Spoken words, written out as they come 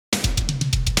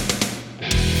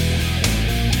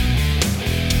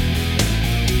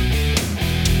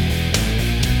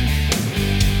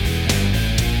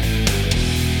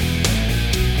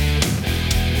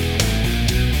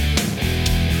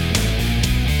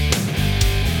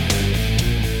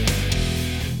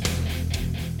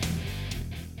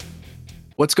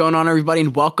What's going on, everybody,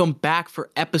 and welcome back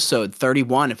for episode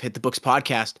 31 of Hit the Books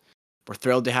podcast. We're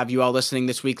thrilled to have you all listening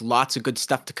this week. Lots of good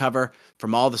stuff to cover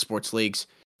from all the sports leagues,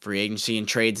 free agency and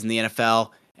trades in the NFL,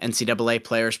 NCAA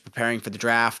players preparing for the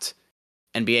draft,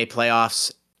 NBA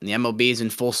playoffs, and the MLB is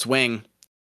in full swing.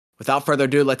 Without further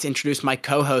ado, let's introduce my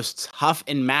co-hosts, Huff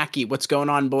and Mackie. What's going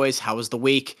on, boys? How was the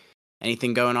week?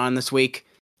 Anything going on this week?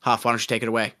 Huff, why don't you take it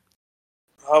away?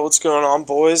 What's going on,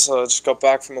 boys? Just got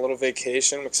back from a little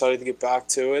vacation. I'm excited to get back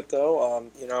to it, though.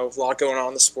 A lot going on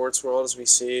in the sports world, as we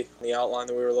see in the outline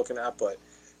that we were looking at, but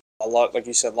a lot, like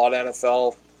you said, a lot of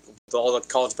NFL, all the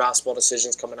college basketball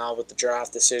decisions coming out with the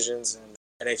draft decisions,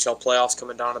 and NHL playoffs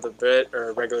coming down to the bit,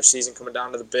 or regular season coming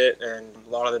down to the bit, and a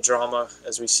lot of the drama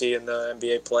as we see in the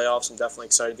NBA playoffs. I'm definitely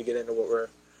excited to get into what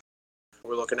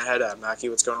we're looking ahead at. Mackie,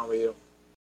 what's going on with you?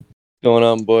 Going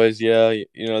on, boys? Yeah, the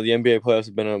NBA playoffs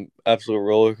have been an absolute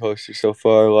roller coaster so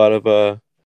far. A lot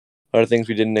of things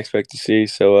we didn't expect to see.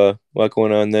 So a lot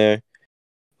going on there.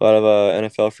 A lot of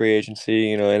NFL free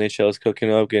agency. NHL is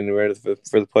cooking up, getting ready for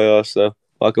the playoffs. So a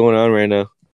lot going on right now.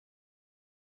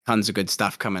 Tons of good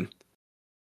stuff coming.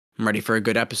 I'm ready for a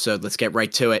good episode. Let's get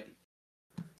right to it.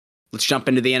 Let's jump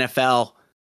into the NFL.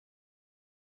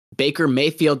 Baker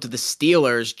Mayfield to the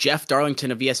Steelers. Jeff Darlington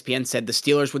of ESPN said the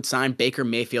Steelers would sign Baker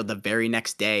Mayfield the very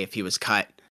next day if he was cut.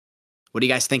 What do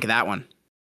you guys think of that one?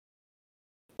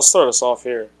 I'll start us off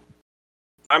here.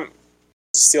 I'm a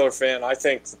Steeler fan. I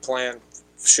think the plan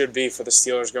should be for the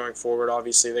Steelers going forward.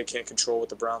 Obviously, they can't control what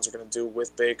the Browns are going to do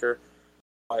with Baker.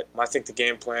 But I think the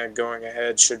game plan going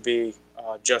ahead should be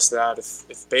just that.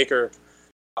 If Baker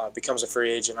becomes a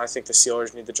free agent, I think the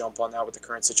Steelers need to jump on that with the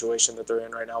current situation that they're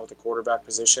in right now with the quarterback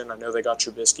position. I know they got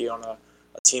Trubisky on a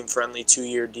team-friendly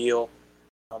 2-year deal.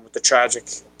 With the tragic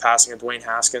passing of Dwayne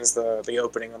Haskins, the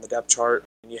opening on the depth chart,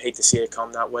 and you hate to see it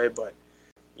come that way, but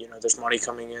there's money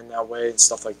coming in that way and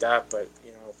stuff like that. But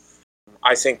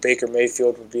I think Baker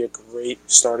Mayfield would be a great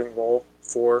starting role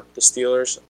for the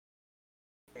Steelers.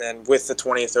 And then with the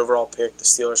 20th overall pick, the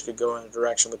Steelers could go in a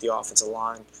direction with the offensive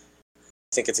line.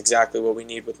 I think it's exactly what we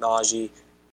need with Najee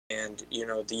and,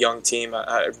 the young team.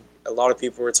 A lot of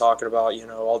people were talking about,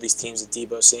 all these teams that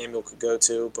Deebo Samuel could go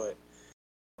to, but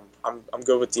I'm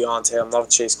good with Deontay. I'm not a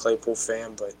Chase Claypool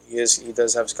fan, but he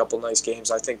does have a couple nice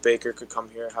games. I think Baker could come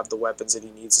here and have the weapons that he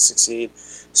needs to succeed,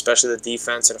 especially the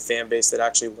defense and a fan base that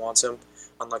actually wants him,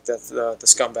 unlike the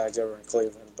scumbags over in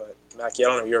Cleveland. But, Mackie, I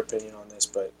don't know your opinion on this,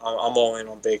 but I'm all in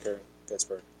on Baker in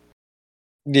Pittsburgh.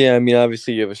 Yeah,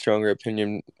 obviously you have a stronger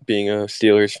opinion being a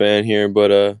Steelers fan here,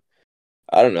 but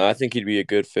I don't know. I think he'd be a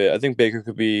good fit. I think Baker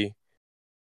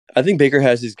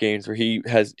has his games where he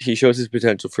shows his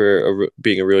potential for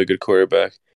being a really good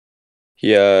quarterback. He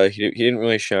didn't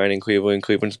really shine in Cleveland.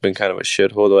 Cleveland's been kind of a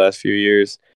shithole the last few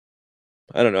years.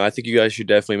 I don't know. I think you guys should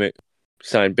definitely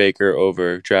sign Baker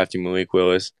over drafting Malik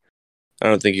Willis. I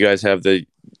don't think you guys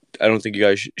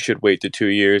should wait the 2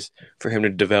 years for him to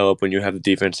develop when you have the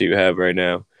defense that you have right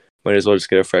now. Might as well just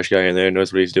get a fresh guy in there,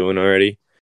 knows what he's doing already,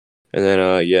 and then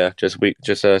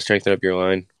just strengthen up your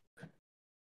line.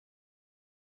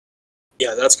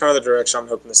 Yeah, that's kind of the direction I'm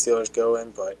hoping the Steelers go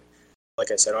in. But like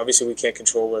I said, obviously we can't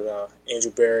control what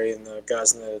Andrew Berry and the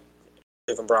guys in the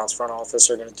Cleveland Browns front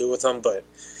office are going to do with them. But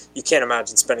you can't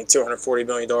imagine spending $240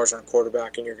 million on a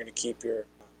quarterback and you're going to keep your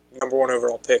number one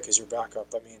overall pick as your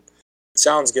backup. It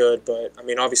sounds good, but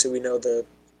obviously we know the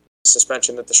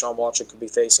suspension that Deshaun Watson could be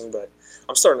facing, but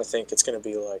I'm starting to think it's going to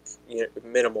be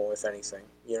minimal, if anything.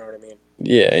 You know what I mean?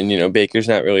 Yeah, and Baker's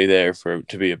not really there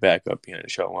to be a backup behind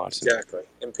Deshaun Watson. Exactly.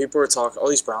 And people are talking, all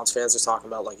these Browns fans are talking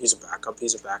about he's a backup.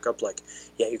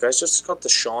 Yeah, you guys just got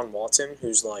Deshaun Watson,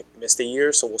 who's missed a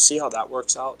year, so we'll see how that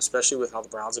works out, especially with how the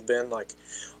Browns have been.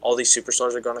 All these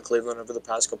superstars are going to Cleveland over the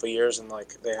past couple of years, and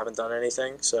they haven't done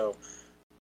anything. So,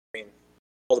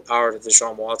 all the power to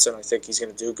Deshaun Watson. I think he's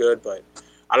going to do good, but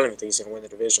I don't even think he's going to win the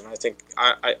division. I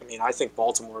think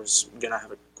Baltimore's going to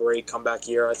have a great comeback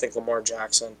year. I think Lamar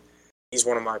Jackson, he's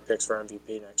one of my picks for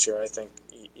MVP next year. I think,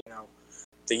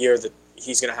 the year that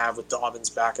he's going to have with Dobbins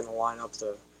back in the lineup,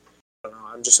 I don't know,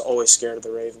 I'm just always scared of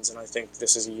the Ravens, and I think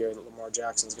this is a year that Lamar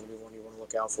Jackson's going to be one you want to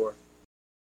look out for.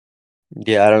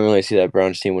 Yeah, I don't really see that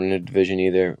Browns team winning the division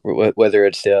either. Whether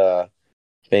it's the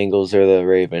Bengals or the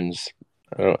Ravens,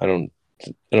 I don't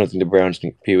think the Browns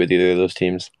can compete with either of those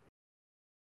teams.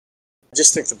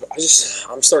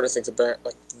 I'm starting to think the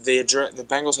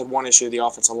Bengals had one issue, the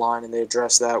offensive line, and they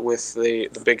addressed that with the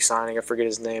big signing. I forget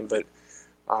his name, but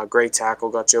great tackle,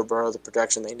 got Joe Burrow the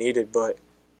protection they needed. But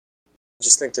I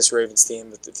just think this Ravens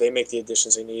team, if they make the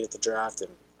additions they need at the draft,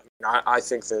 and I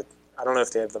think that, I don't know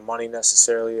if they have the money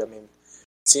necessarily. It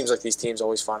seems like these teams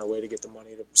always find a way to get the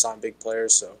money to sign big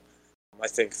players. So I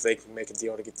think if they can make a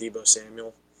deal to get Deebo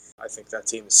Samuel, I think that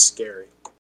team is scary.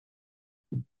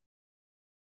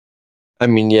 I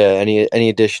mean, yeah, any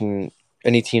addition,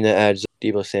 any team that adds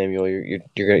Deebo Samuel,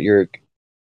 you're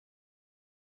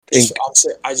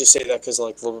I just say that because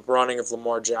like the running of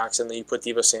Lamar Jackson, then you put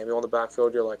Deebo Samuel in the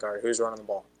backfield, you're like, all right, who's running the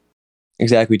ball?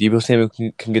 exactly. Deebo Samuel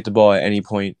can get the ball at any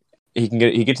point. He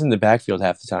gets in the backfield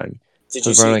half the time. Did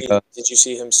So you running see? Did you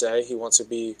see him say he wants to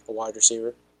be a wide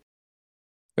receiver?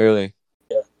 Really?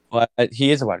 Yeah. Well,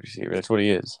 he is a wide receiver. That's what he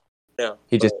is. No,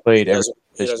 He just played he every.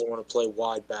 doesn't want to play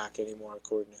wide back anymore,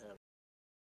 according to him.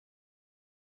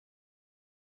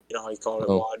 You know how he called it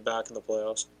wide back in the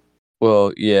playoffs?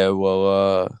 Well, yeah.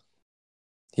 Well,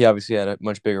 he obviously had a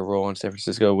much bigger role in San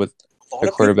Francisco with a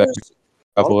quarterback.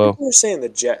 A lot of people are saying the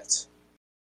Jets.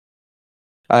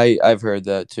 I've heard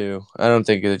that too. I don't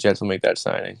think the Jets will make that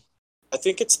signing. I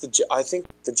think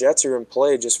the Jets are in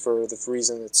play just for the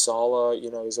reason that Saleh,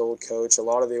 his old coach. A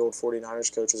lot of the old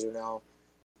 49ers coaches are now,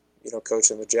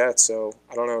 coaching the Jets. So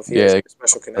I don't know if he has any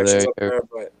special connections up there,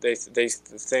 but they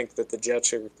think that the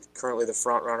Jets are currently the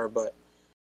front runner. But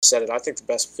I said it. I think the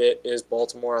best fit is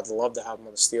Baltimore. I'd love to have him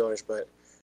on the Steelers, but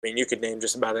I mean, you could name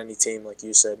just about any team, like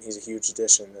you said. He's a huge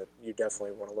addition that you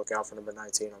definitely want to look out for number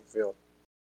 19 on the field.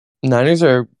 Niners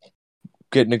are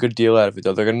getting a good deal out of it,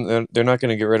 though. They're not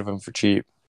gonna get rid of him for cheap.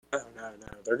 No.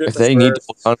 They're getting if they need to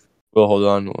hold on, we'll hold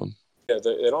on to him. Yeah,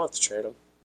 they don't have to trade him.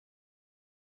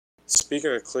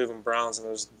 Speaking of Cleveland Browns and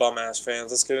those bum-ass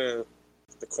fans, let's get into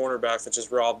the cornerback that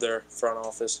just robbed their front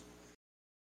office.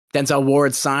 Denzel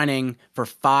Ward signing for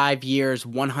 5 years,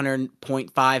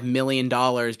 $100.5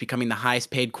 million, becoming the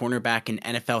highest paid cornerback in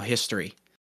NFL history.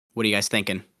 What are you guys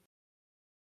thinking?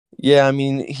 Yeah, I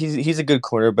mean, he's a good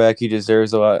cornerback. He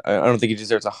deserves a lot. I don't think he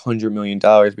deserves $100 million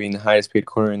being the highest paid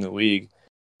corner in the league,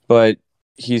 but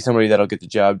he's somebody that'll get the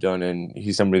job done, and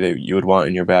he's somebody that you would want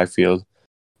in your backfield.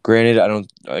 Granted, I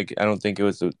don't think it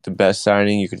was the best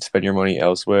signing. You can spend your money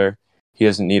elsewhere. He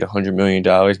doesn't need $100 million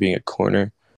being a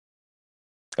corner.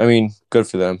 I mean, good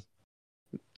for them.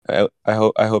 I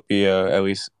hope he at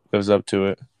least lives up to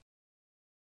it.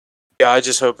 Yeah, I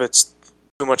just hope it's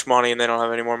too much money and they don't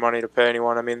have any more money to pay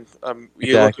anyone. I mean,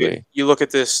 Exactly. you look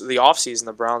at this, the offseason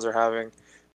the Browns are having.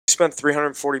 They spent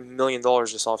 $340 million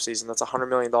this offseason. That's $100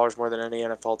 million more than any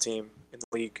NFL team in the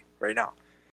league right now.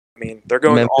 I mean, they're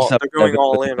going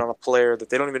all in on a player that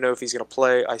they don't even know if he's going to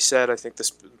play. I think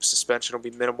the suspension will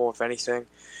be minimal, if anything.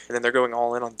 And then they're going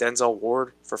all in on Denzel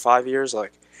Ward for 5 years.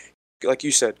 Like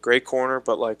you said, great corner,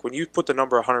 but like when you put the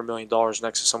number $100 million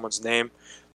next to someone's name,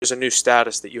 there's a new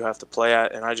status that you have to play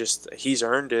at, and he's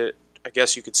earned it. I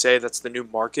guess you could say that's the new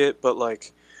market, but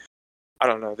like, I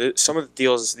don't know. Some of the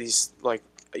deals,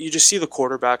 you just see the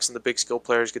quarterbacks and the big skill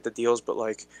players get the deals, but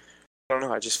like, I don't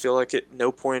know. I just feel like at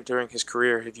no point during his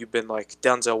career have you been like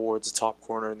Denzel Ward's the top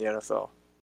corner in the NFL.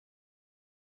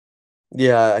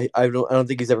 Yeah, I don't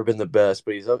think he's ever been the best,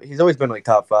 but he's always been like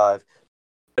top 5.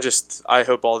 I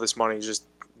hope all this money the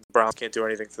Browns can't do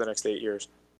anything for the next 8 years.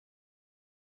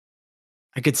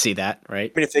 I could see that, right?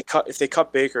 I mean, if they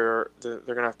cut Baker, they're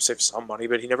gonna have to save some money,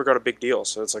 but he never got a big deal,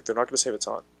 so it's like they're not gonna save a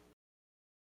ton.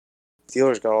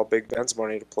 Steelers got all Big Ben's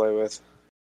money to play with.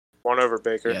 One over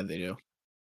Baker. Yeah, they do.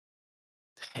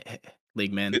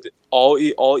 League man. All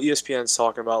ESPN's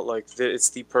talking about like it's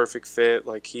the perfect fit.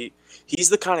 Like he's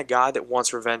the kind of guy that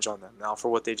wants revenge on them now for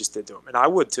what they just did to him, and I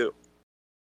would too.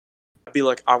 I'd be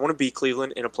like, I want to beat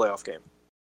Cleveland in a playoff game.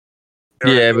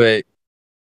 You know but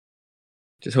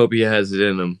just hope he has it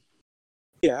in him.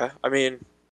 Yeah, I mean,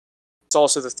 it's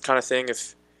also the kind of thing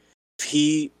if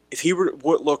he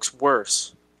what looks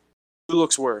worse, who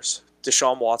looks worse?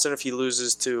 Deshaun Watson if he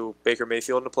loses to Baker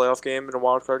Mayfield in a playoff game in a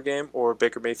wild card game, or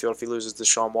Baker Mayfield if he loses to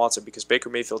Deshaun Watson, because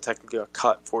Baker Mayfield technically got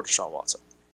cut for Deshaun Watson.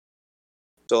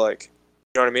 So like,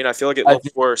 you know what I mean? I feel like it looks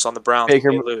worse on the Browns if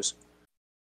they lose.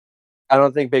 I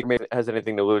don't think Baker Mayfield has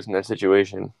anything to lose in that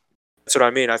situation. That's what I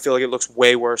mean. I feel like it looks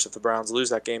way worse if the Browns lose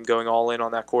that game, going all in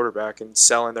on that quarterback and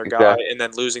selling their guy and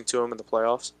then losing to him in the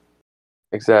playoffs.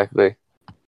 Exactly.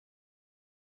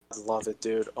 I love it,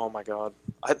 dude. Oh my god.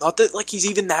 Not that like he's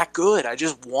even that good. I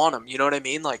just want him. You know what I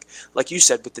mean? Like you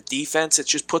said, with the defense, it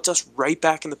just puts us right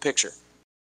back in the picture.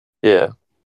 Yeah.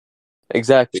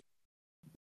 Exactly.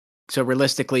 So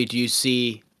realistically, do you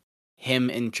see him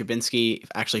and Trubinsky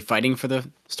actually fighting for the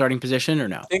starting position or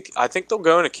no? I think they'll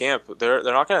go into camp. They're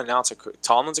not going to announce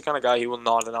Tomlin's the kind of guy he will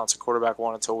not announce a quarterback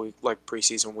one until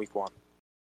preseason week 1.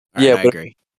 Right, I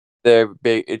agree.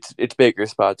 It's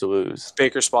Baker's spot to lose. It's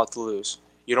Baker's spot to lose.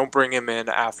 You don't bring him in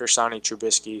after signing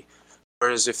Trubisky.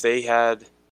 Whereas if they had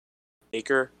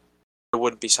Baker, they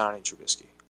wouldn't be signing Trubisky.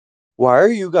 Why are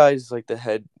you guys like the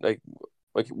head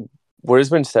what has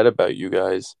been said about you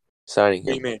guys signing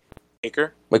What do you him? mean?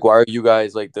 Baker? Like, why are you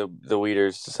guys like the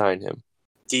leaders to sign him?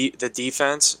 The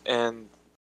defense, and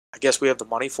I guess we have the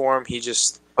money for him.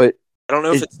 But I don't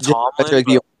know if it's just that's Tomlin, like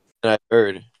the but only thing I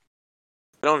heard.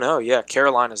 I don't know. Yeah,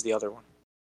 Carolina's the other one.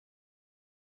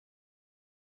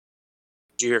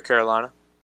 Did you hear Carolina?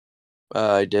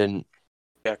 I didn't.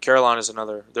 Yeah, Carolina's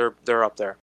another. They're up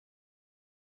there.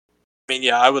 I mean,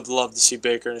 yeah, I would love to see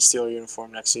Baker in a Steeler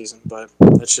uniform next season, but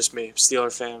that's just me.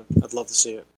 Steeler fan, I'd love to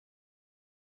see it.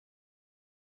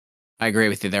 I agree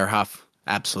with you there, Huff.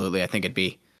 Absolutely. I think it'd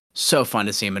be so fun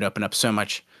to see him. It open up so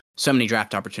many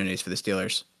draft opportunities for the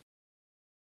Steelers.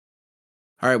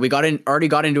 All right, already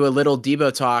got into a little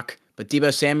Debo talk, but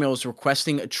Debo Samuel's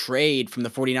requesting a trade from the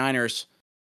 49ers.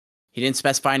 He didn't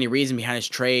specify any reason behind his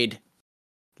trade.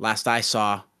 Last I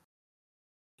saw.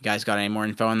 You guys got any more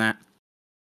info on that?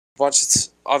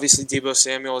 It's obviously Debo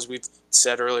Samuel, as we've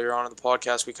said earlier on in the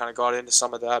podcast, we kind of got into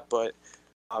some of that, but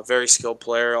a very skilled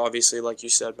player. Obviously, like you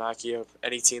said, Mackie,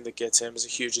 any team that gets him is a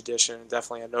huge addition and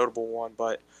definitely a notable one.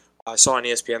 But I saw on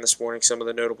ESPN this morning some of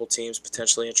the notable teams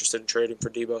potentially interested in trading for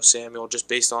Debo Samuel just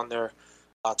based on their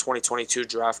 2022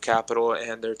 draft capital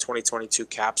and their 2022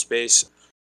 cap space.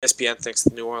 ESPN thinks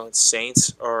the New Orleans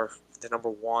Saints are the number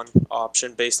one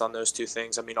option based on those two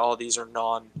things. I mean, all of these are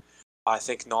non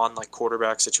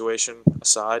quarterback situation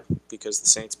aside, because the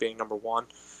Saints being number one.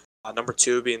 Number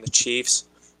two being the Chiefs.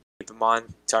 Keep in mind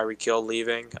Tyreek Hill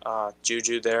leaving.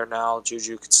 Juju there now.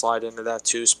 Juju could slide into that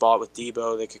 2 spot with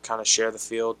Debo. They could kind of share the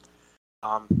field.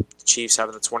 The Chiefs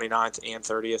having the 29th and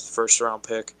 30th first round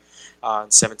pick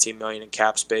and $17 million in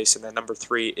cap space. And then number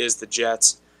 3 is the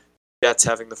Jets. Jets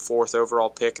having the 4th overall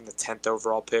pick and the 10th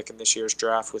overall pick in this year's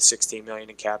draft with $16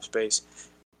 million in cap space.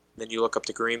 And then you look up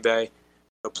to Green Bay.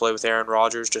 Go play with Aaron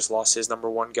Rodgers. Just lost his number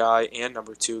 1 guy and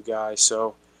number 2 guy.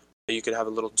 So you could have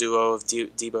a little duo of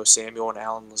Debo Samuel and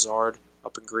Allen Lazard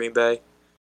up in Green Bay.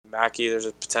 Mackie, there's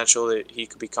a potential that he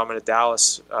could be coming to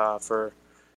Dallas for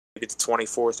maybe the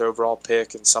 24th overall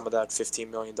pick and some of that $15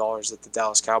 million that the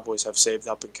Dallas Cowboys have saved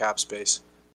up in cap space.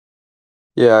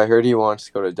 Yeah, I heard he wants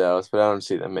to go to Dallas, but I don't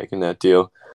see them making that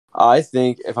deal. I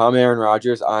think if I'm Aaron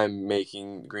Rodgers, I'm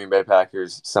making Green Bay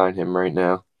Packers sign him right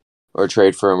now or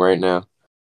trade for him right now.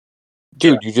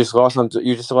 Dude, you just lost out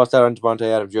on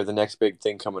Devontae Adams. You have the next big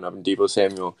thing coming up in Debo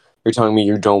Samuel. You're telling me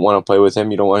you don't want to play with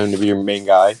him? You don't want him to be your main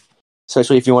guy?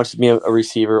 Especially if he wants to be a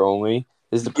receiver only.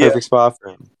 This is the perfect spot for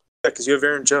him. Yeah, because you have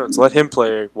Aaron Jones. Let him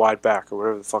play wide back or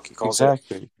whatever the fuck he calls it.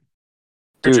 Exactly. Aaron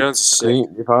Dude, Jones is sick.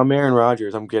 if I'm Aaron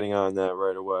Rodgers, I'm getting on that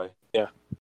right away. Yeah.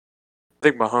 I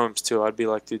think Mahomes, too. I'd be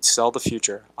like, dude, sell the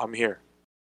future. I'm here.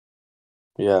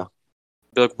 Yeah.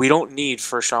 Be like, we don't need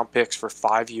first-round picks for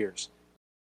 5 years.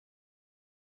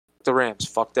 The Rams,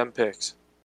 fuck them picks.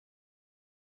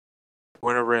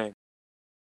 Win a ring.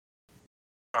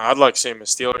 I'd like to see him in a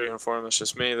Steeler uniform. That's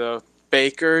just me, though.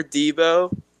 Baker,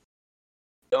 Debo,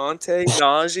 Dante,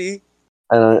 Najee.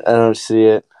 I don't see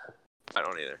it. I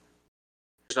don't either.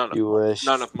 There's Wish.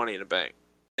 not enough money in the bank.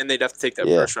 And they'd have to take that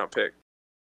first-round pick.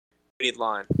 We need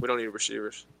line. We don't need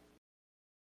receivers.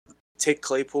 Take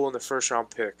Claypool in the first-round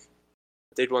pick.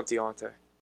 They'd want Deontay.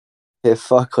 Yeah,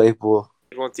 fuck Claypool.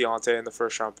 They'd want Deontay in the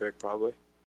first-round pick, probably.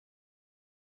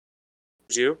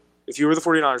 Would you? If you were the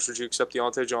 49ers, would you accept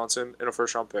Deontay Johnson in a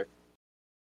first-round pick?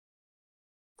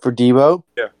 For Debo?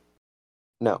 Yeah.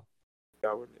 No. Yeah,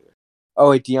 I wouldn't either.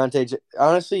 Oh, wait, Deontay...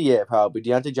 Honestly, yeah, probably.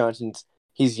 Deontay Johnson's...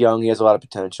 He's young. He has a lot of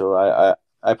potential.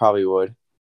 I probably would.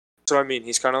 So, I mean,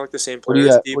 he's kind of like the same What player do you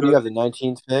as have? Debo. What do you have? The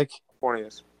 19th pick?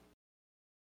 20th.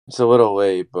 It's a little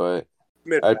late, but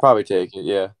I'd probably take it.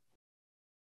 Yeah.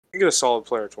 You can get a solid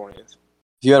player 20th.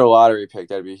 If you had a lottery pick,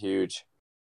 that'd be huge.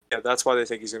 Yeah, that's why they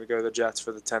think he's going to go to the Jets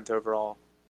for the 10th overall.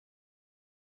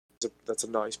 That's a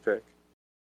nice pick.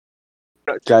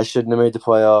 Guys shouldn't have made the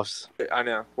playoffs. I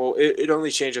know. Well, it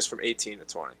only changes from 18 to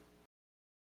 20.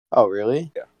 Oh,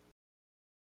 really? Yeah.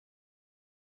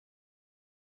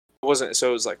 It wasn't, so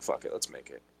it was like, fuck it, let's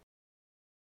make it.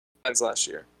 Ends last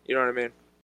year. You know what I mean?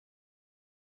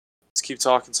 Let's keep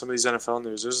talking some of these NFL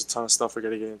news. There's a ton of stuff we got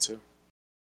to get into.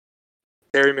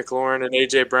 Terry McLaurin and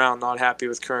A.J. Brown not happy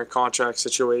with current contract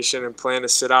situation and plan to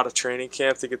sit out of training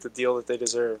camp to get the deal that they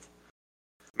deserve.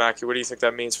 Mackie, what do you think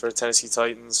that means for the Tennessee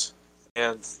Titans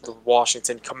and the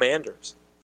Washington Commanders?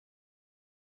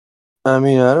 I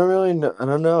mean, I don't really know. I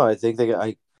don't know. I think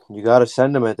you got to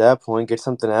send them at that point. Get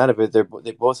something out of it.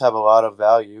 They both have a lot of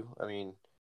value. I mean,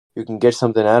 you can get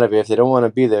something out of it. If they don't want to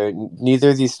be there, neither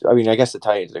of these... I mean, I guess the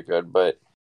Titans are good, but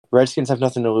Redskins have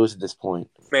nothing to lose at this point.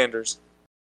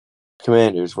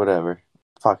 Commanders, whatever.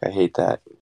 Fuck, I hate that.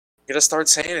 You gotta start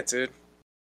saying it, dude.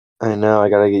 I know. I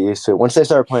gotta get used to it. Once they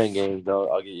start playing games,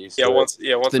 I'll get used to it. Once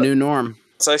It's the new norm.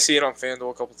 once I see it on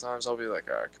FanDuel a couple times, I'll be like,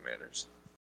 all right, Commanders.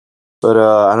 But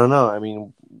I don't know. I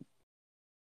mean,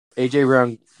 AJ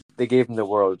Brown, they gave him the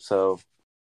world, so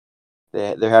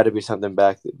there had to be something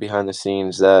back behind the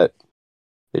scenes that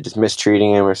they're just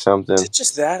mistreating him or something. Is it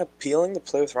just that appealing to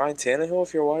play with Ryan Tannehill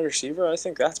if you're a wide receiver? I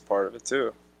think that's part of it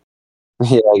too.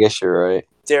 Yeah, I guess you're right.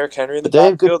 Derrick Henry in the But they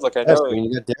have good backfield, like I pass. know, I mean,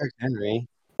 you got Derrick Henry.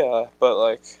 yeah, but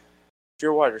like if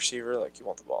you're a wide receiver, like you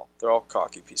want the ball. They're all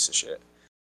cocky piece of shit.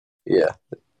 Yeah.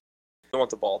 They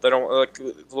want the ball. They don't like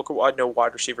look at I know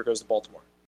wide receiver goes to Baltimore.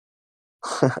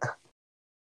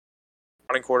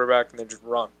 Running quarterback and they just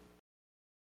run.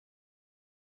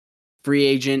 Free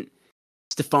agent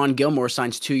Stephon Gilmore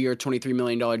signs 2-year, $23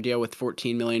 million deal with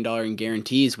 $14 million in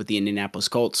guarantees with the Indianapolis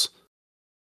Colts.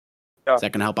 Yeah. Is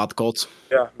that going to help out the Colts?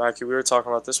 Yeah, Mackie, we were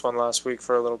talking about this one last week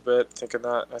for a little bit, thinking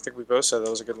that I think we both said that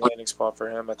was a good landing spot for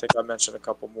him. I think I mentioned a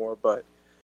couple more, but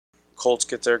Colts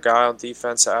get their guy on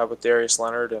defense to add with Darius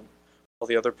Leonard and all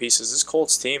the other pieces. This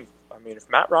Colts team, I mean, if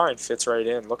Matt Ryan fits right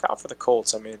in, look out for the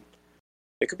Colts. I mean,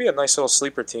 it could be a nice little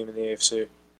sleeper team in the AFC.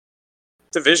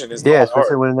 Division is not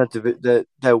especially hard. winning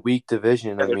that weak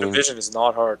division. Yeah, their division is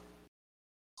not hard.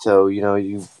 So you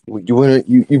win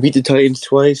you beat the Titans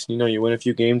twice. You win a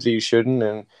few games that you shouldn't,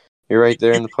 and you're right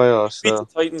there in the playoffs. Beat So the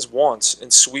Titans once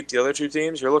and sweep the other two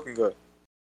teams, you're looking good,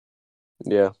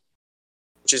 yeah,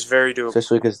 which is very doable.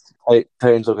 especially because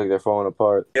Titans look like they're falling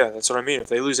apart. Yeah, that's what I mean. If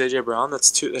they lose AJ Brown,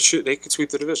 they could sweep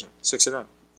the division 6-0.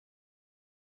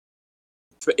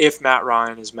 If Matt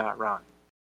Ryan is Matt Ryan.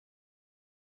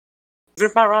 Even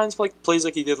if Matt Ryan plays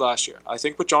like he did last year, I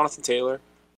think with Jonathan Taylor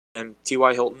and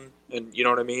T.Y. Hilton and you know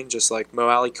what I mean, just like Mo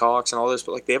Alley Cox and all this,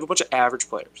 but like they have a bunch of average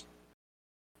players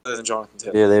other than Jonathan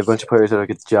Taylor. Yeah, they have a bunch of players that'll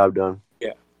get the job done.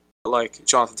 Yeah, but like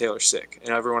Jonathan Taylor's sick,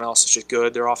 and everyone else is just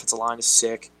good. Their offensive line is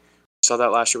sick. We saw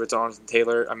that last year with Jonathan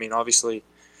Taylor. I mean, obviously,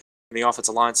 when the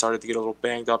offensive line started to get a little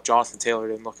banged up, Jonathan Taylor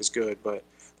didn't look as good, but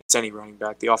it's any running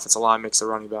back. The offensive line makes the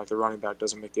running back. The running back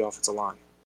doesn't make the offensive line.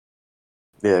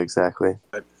 Yeah, exactly.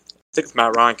 But I think if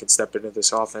Matt Ryan can step into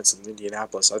this offense in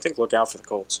Indianapolis, I think look out for the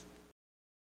Colts.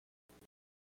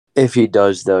 If he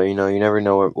does, though, you never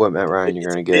know what Matt Ryan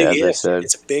you're going to get, as I said.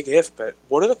 It's a big if, but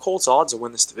what are the Colts' odds to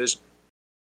win this division?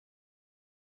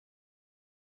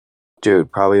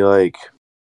 Dude, probably like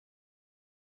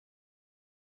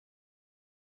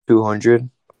 200,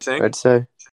 Think? I'd say.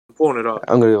 I'm pulling it up.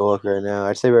 I'm going to go look right now.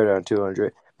 I'd say right around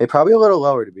 200. Maybe probably a little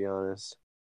lower, to be honest.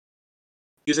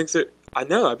 You think that? I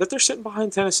know. I bet they're sitting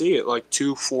behind Tennessee at like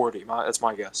 240. That's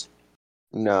my guess.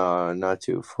 No, not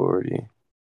 240.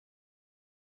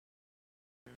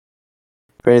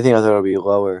 If anything, I thought it would be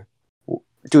lower.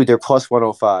 Dude, they're plus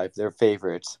 105. They're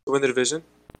favorites. To win the division?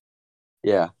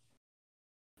 Yeah.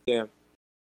 Damn.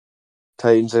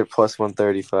 Titans are plus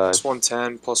 135. Plus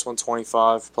 110, plus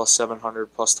 125, plus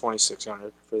 700, plus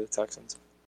 2600 for the Texans.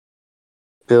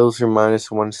 Bills are minus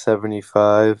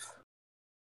 175.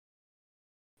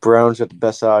 Browns got the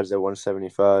best odds at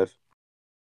 175.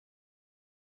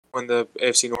 Win the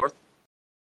AFC North?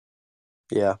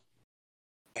 Yeah.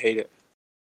 I hate it.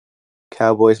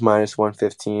 Cowboys minus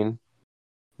 115.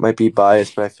 Might be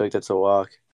biased, but I feel like that's a lock.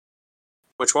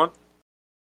 Which one?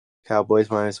 Cowboys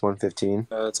minus 115.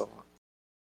 That's a lock.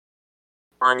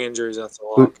 Barring injuries, that's a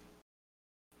lock.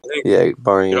 I think, Yeah,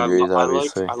 barring injuries,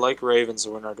 obviously. I like Ravens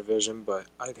to win our division, but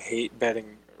I'd hate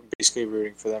betting, basically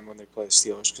rooting for them when they play the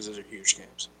Steelers because those are huge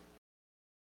games.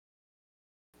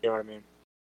 You know what I mean?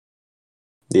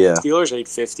 Yeah. Steelers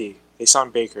 850. They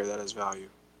signed Baker. That has value.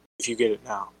 If you get it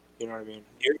now, you know what I mean.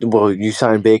 Well, you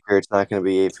sign Baker, it's not going to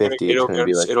be 850. It's going to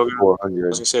be like it'll 400. I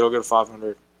was gonna say it'll go to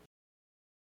 500,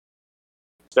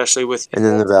 especially with And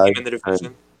then the value in the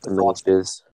division.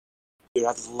 is. Dude,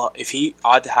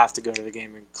 I'd have to go to the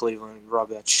game in Cleveland and rub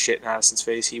that shit in Addison's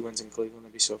face. He wins in Cleveland.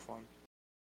 That'd be so fun.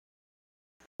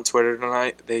 On Twitter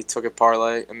tonight, they took a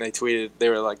parlay and they tweeted. They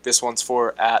were like, "This one's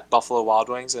for at Buffalo Wild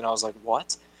Wings," and I was like,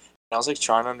 "What?" And I was like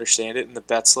trying to understand it, and the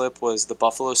bet slip was the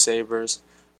Buffalo Sabres,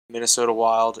 Minnesota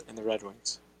Wild, and the Red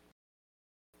Wings.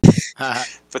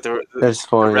 But the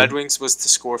Red Wings was to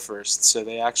score first, so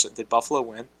they actually did. Buffalo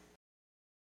win.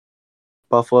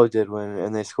 Buffalo did win,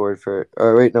 and they scored for.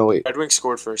 Wait. Red Wings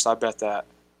scored first. I bet that.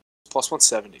 Plus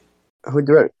 170. Who's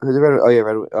the Red? Oh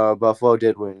yeah, Buffalo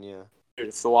did win. Yeah. Dude,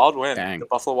 if the Wild win, Dang. the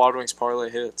Buffalo Wild Wings parlay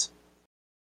hits.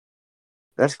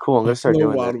 That's cool. I'm gonna start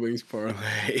doing Wild that. Wings parlay.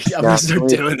 I'm gonna start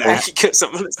doing that. Because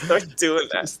I'm gonna start doing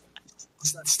that.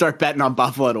 Start betting on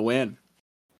Buffalo to win.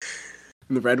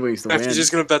 And the Red Wings to win. You're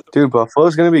just gonna bet. Dude,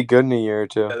 Buffalo's gonna be good in a year or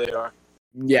two. Yeah, they are.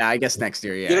 Yeah, I guess next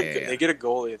year. Yeah, They get a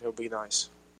goalie. It'll be nice.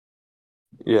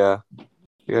 Yeah.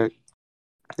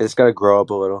 It's got to grow up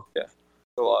a little.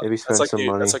 A lot. Maybe spend some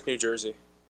money. That's like New Jersey.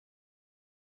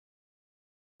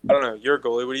 I don't know. You're a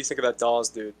goalie. What do you think of that Dawes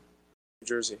dude? New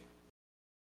Jersey.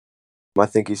 I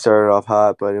think he started off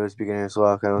hot, but it was beginner's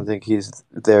luck. I don't think he's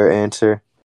their answer.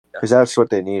 Because that's what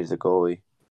they need is a goalie.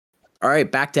 All right,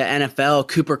 back to NFL.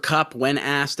 Cooper Kupp, when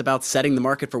asked about setting the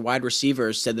market for wide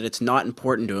receivers, said that it's not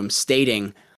important to him,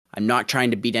 stating, "I'm not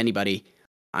trying to beat anybody.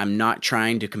 I'm not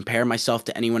trying to compare myself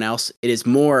to anyone else. It is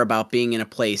more about being in a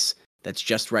place that's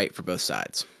just right for both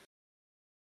sides."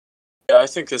 Yeah, I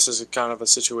think this is a kind of a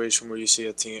situation where you see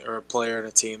a team or a player and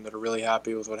a team that are really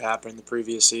happy with what happened in the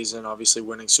previous season. Obviously,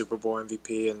 winning Super Bowl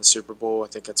MVP in the Super Bowl, I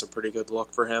think that's a pretty good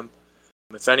look for him.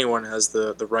 If anyone has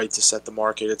the right to set the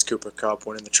market, it's Cooper Kupp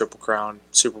winning the Triple Crown,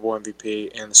 Super Bowl MVP,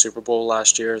 and the Super Bowl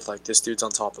last year. Like, this dude's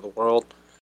on top of the world.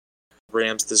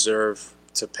 Rams deserve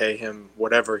to pay him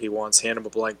whatever he wants, hand him a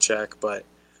blank check, but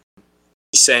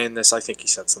he's saying this, I think he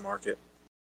sets the market.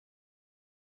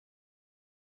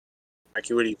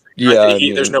 Mikey, what do you think?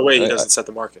 Yeah, There's no way he doesn't set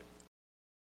the market.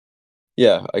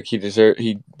 Yeah, like he just won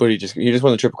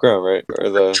the Triple Crown, right? Or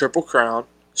the Triple Crown,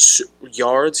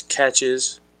 yards,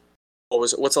 catches.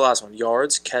 What's the last one?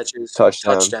 Yards, catches,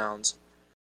 touchdowns,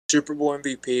 Super Bowl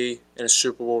MVP, and a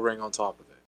Super Bowl ring on top of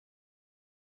it.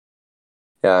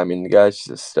 Yeah, I mean the guy's just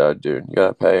a stud, dude. You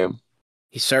gotta pay him.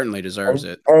 He certainly deserves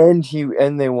it. And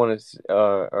they won a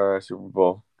Super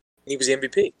Bowl. He was the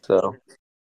MVP. So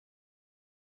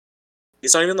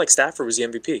it's not even like Stafford was the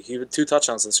MVP. He had 2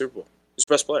 touchdowns in the Super Bowl. He's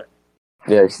the best player.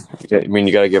 yeah, I mean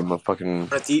you gotta give him a fucking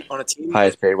on a team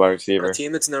highest paid wide receiver. On a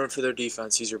team that's known for their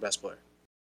defense, he's your best player.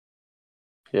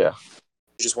 Yeah.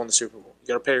 You just won the Super Bowl. You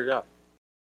gotta pay your guy.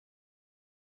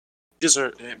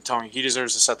 I'm telling you, he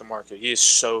deserves to set the market. He is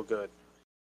so good.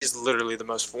 He's literally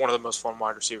one of the most fun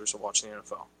wide receivers to watch in the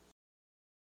NFL.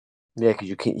 Yeah, because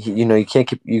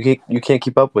you can't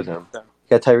keep up with him. No. You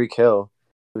got Tyreek Hill,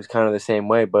 who's kind of the same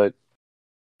way, but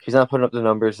he's not putting up the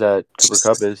numbers that Cooper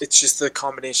Kupp is. It's just the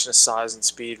combination of size and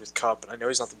speed with Kupp. And I know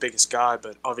he's not the biggest guy,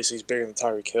 but obviously he's bigger than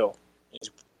Tyreek Hill.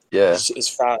 He's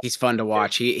fast. He's fun to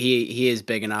watch. He is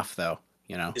big enough, though.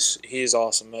 You know, he is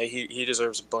awesome, man. He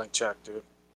deserves a blank check, dude.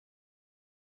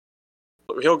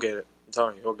 He'll get it. I'm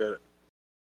telling you, he'll get it.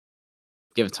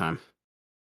 Give it time.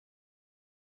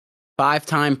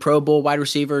 5-time Pro Bowl wide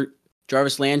receiver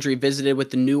Jarvis Landry visited with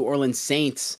the New Orleans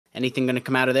Saints. Anything going to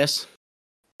come out of this?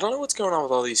 I don't know what's going on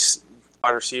with all these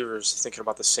wide receivers thinking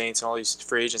about the Saints and all these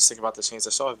free agents thinking about the Saints. I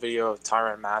saw a video of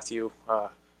Tyrann Mathieu,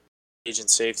 agent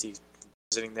safety,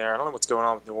 visiting there. I don't know what's going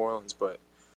on with New Orleans, but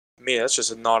to me, that's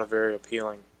just not a very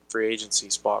appealing free agency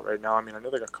spot right now. I mean, I know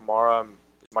they got Kamara,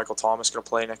 Michael Thomas going to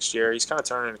play next year. He's kind of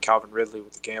turning into Calvin Ridley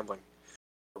with the gambling,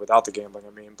 without the gambling, I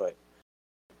mean, but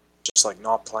just like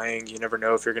not playing, you never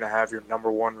know if you're going to have your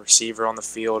number one receiver on the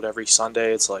field every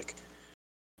Sunday. It's like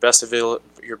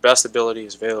your best ability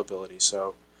is availability.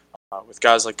 So with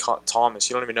guys like Thomas,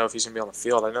 you don't even know if he's going to be on the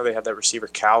field. I know they had that receiver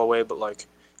Callaway, but like,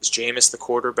 is Jameis the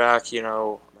quarterback? You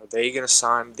know, are they going to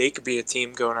sign? They could be a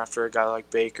team going after a guy like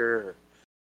Baker or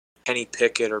Kenny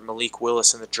Pickett or Malik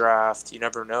Willis in the draft. You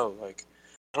never know. Like,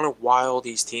 I don't know why all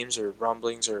these teams are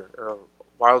rumblings or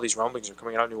why all these rumblings are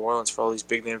coming out of New Orleans for all these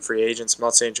big name free agents. I'm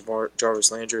not saying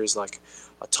Jarvis Landry is like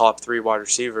a top 3 wide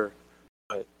receiver,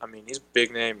 but I mean, he's a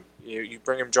big name. You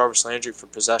bring him Jarvis Landry for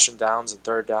possession downs and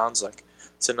third downs, like,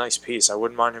 it's a nice piece. I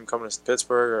wouldn't mind him coming to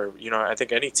Pittsburgh, or I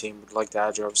think any team would like to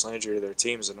add Jarvis Landry to their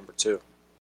team as a number 2.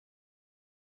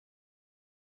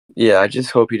 Yeah, I just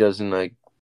hope he doesn't I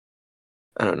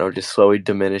don't know, just slowly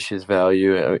diminish his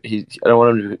value. I don't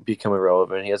want him to become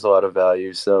irrelevant. He has a lot of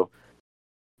value, so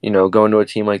going to a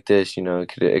team like this,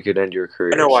 it could end your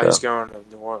career. I know why he's going to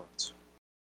New Orleans.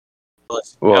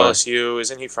 LSU,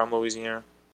 isn't he from Louisiana?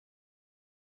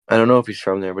 I don't know if he's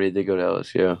from there, but he did go to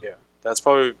LSU. Yeah, that's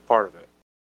probably part of it.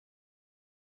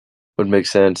 Would make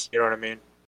sense. You know what I mean?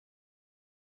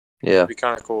 Yeah. It'd be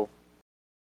kind of cool.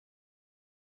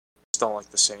 I just don't like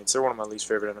the Saints. They're one of my least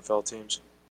favorite NFL teams.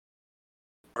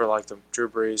 Never liked them. Drew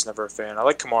Brees, never a fan. I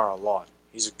like Kamara a lot.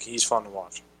 He's fun to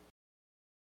watch.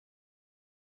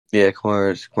 Yeah,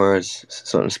 Kamara's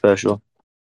something special.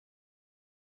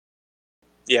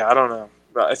 Yeah, I don't know,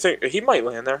 but I think he might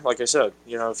land there. Like I said, I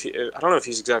don't know if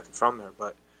he's exactly from there,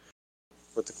 but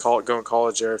with the going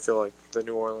college there, I feel like the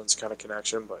New Orleans kind of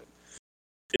connection. But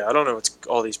yeah, I don't know what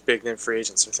all these big name free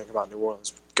agents are thinking about New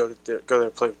Orleans. Go there,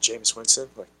 play with Jameis Winston.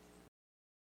 Like,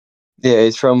 yeah,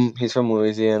 he's from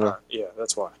Louisiana. Yeah,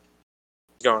 that's why.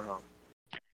 He's going home.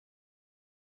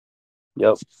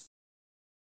 Yep.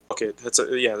 Okay,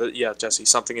 yeah, Jesse.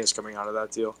 Something is coming out of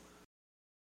that deal.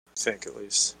 I think, at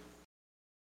least.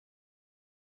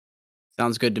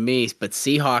 Sounds good to me. But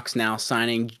Seahawks now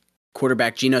signing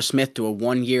quarterback Geno Smith to a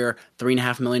 1-year,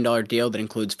 $3.5 million deal that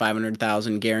includes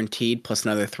 $500,000 guaranteed plus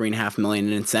another $3.5 million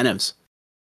in incentives.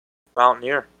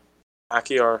 Mountaineer.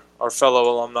 Mackey, our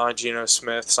fellow alumni, Geno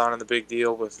Smith, signing the big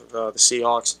deal with the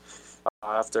Seahawks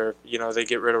after, they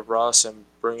get rid of Russ and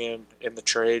bring in the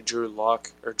trade Drew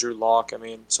Lock. But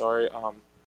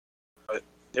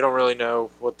they don't really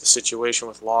know what the situation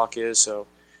with Lock is, so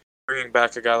bringing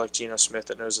back a guy like Geno Smith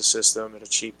that knows the system at a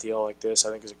cheap deal like this, I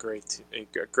think is a great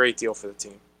deal for the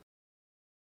team.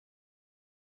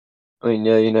 I mean,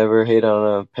 yeah, you never hate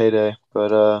on a payday,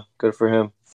 but good for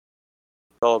him.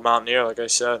 Fellow Mountaineer, like I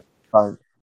said. Finding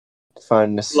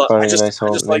a nice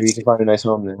home. Maybe he can find a nice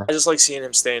home there. I just like seeing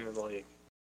him staying in the league.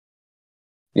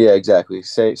 Yeah, exactly.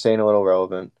 Staying a little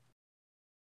relevant.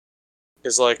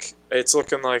 Because, it's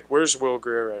looking like, where's Will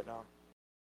Grier right now?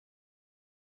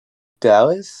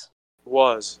 Dallas?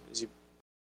 Is he?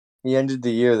 He ended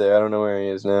the year there. I don't know where he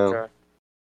is now. Okay.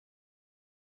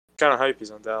 Kind of hype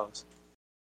he's on Dallas.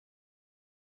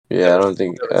 Yeah, I don't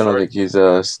think he's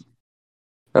gonna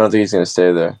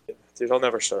stay there. Dude, he'll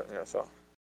never start in the NFL.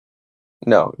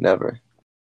 No, never.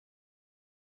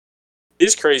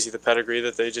 It's crazy the pedigree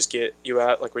that they just get you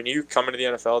at. Like when you come into the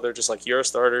NFL, they're just like, you're a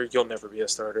starter, you'll never be a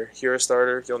starter. You're a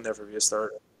starter, you'll never be a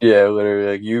starter. Yeah,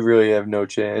 literally, you really have no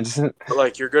chance.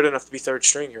 But you're good enough to be third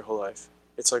string your whole life.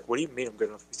 It's like, what do you mean I'm good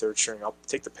enough to be third string? I'll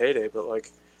take the payday, but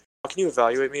how can you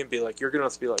evaluate me and be like, you're good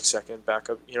enough to be second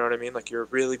backup? You know what I mean? You're a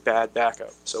really bad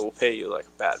backup, so we'll pay you a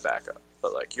bad backup.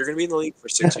 But you're gonna be in the league for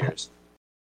 6 years.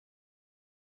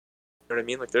 You know what I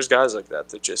mean? There's guys like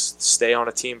that just stay on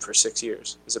a team for 6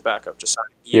 years as a backup, just sign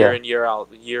year in, year out.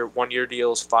 1 year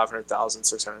deals, $500,000,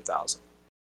 $600,000.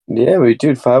 Yeah, but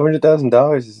dude,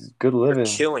 $500,000 is good living.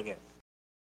 They're killing it.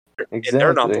 Exactly. And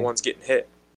they're not the ones getting hit.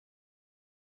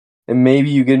 And maybe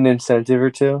you get an incentive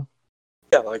or two.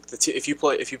 Yeah, if you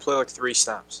play 3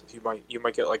 snaps, you might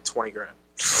get $20,000.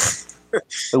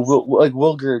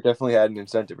 Will Grier definitely had an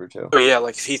incentive or two. Oh yeah,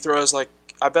 if he throws I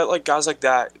bet guys like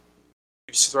that.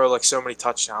 You just throw so many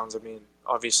touchdowns. I mean,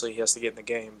 obviously he has to get in the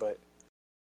game, but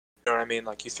you know what I mean.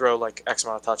 You throw X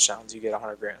amount of touchdowns, you get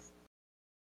 $100,000.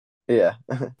 Yeah.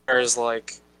 Whereas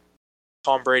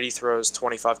Tom Brady throws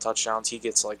 25 touchdowns, he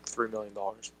gets $3 million.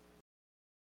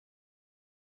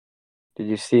 Did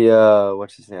you see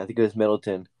what's his name? I think it was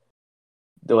Middleton.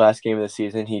 The last game of the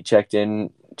season, he checked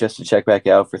in just to check back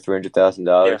out for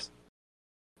 $300,000. Yeah.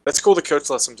 That's cool. The coach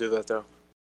lets him do that though.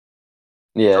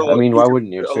 Yeah, I mean, why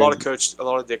wouldn't you? A lot of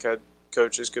dickhead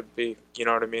coaches could be, you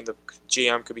know what I mean? The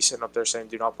GM could be sitting up there saying,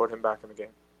 do not put him back in the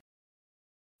game.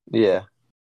 Yeah.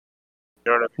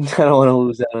 You know what I mean? I don't want to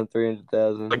lose out on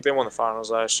 $300,000. They won the finals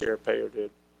last year. Pay your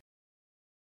dude.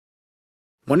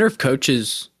 Wonder if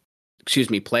players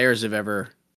have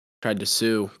ever tried to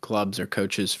sue clubs or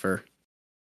coaches for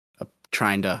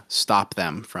trying to stop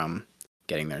them from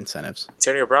getting their incentives.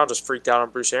 Antonio Brown just freaked out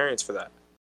on Bruce Arians for that.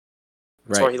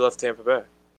 That's why he left Tampa Bay.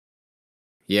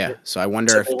 Yeah, so I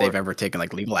wonder if they've ever taken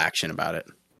legal action about it.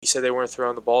 He said they weren't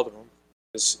throwing the ball to him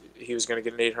because he was going to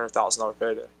get an $800,000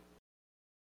 payday.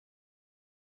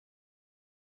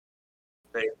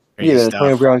 Yeah,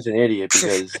 Antonio Brown's an idiot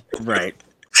because right.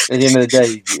 At the end of the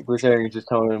day, Bruce Arians just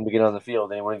telling him to get on the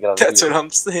field, and he wouldn't get on the field. That's what I'm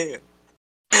saying.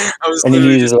 I was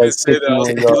literally just going to say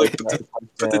that.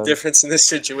 But the difference in this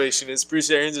situation is Bruce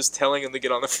Arians is telling him to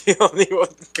get on the field, and he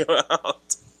wouldn't go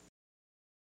out.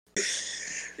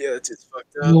 Yeah, that's just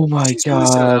fucked up. Oh my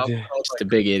god. Just a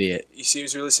big idiot. He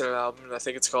seems releasing an album, and I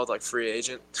think it's called Free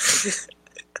Agent.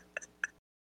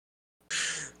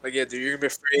 Yeah, dude, you're gonna be a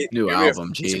free new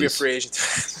album. He's gonna be a free agent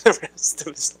for the rest of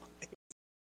his life.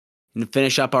 And to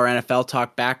finish up our NFL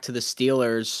talk, back to the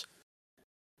Steelers.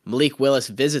 Malik Willis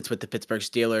visits with the Pittsburgh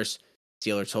Steelers.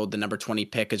 Steelers hold the number 20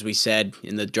 pick, as we said,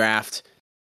 in the draft.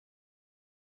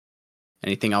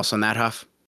 Anything else on that, Huff?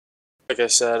 Like I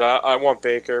said, I want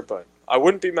Baker, but I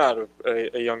wouldn't be mad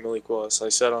at a young Malik Willis. I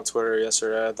said on Twitter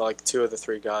yesterday, I had 2 of the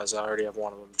 3 guys. I already have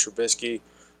one of them: Trubisky,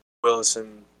 Willis,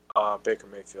 and Baker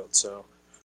Mayfield. So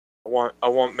I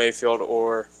want Mayfield,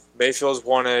 or Mayfield's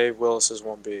 1A, Willis is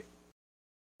 1B.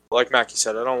 Like Mackie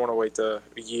said, I don't want to wait a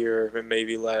year and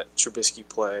maybe let Trubisky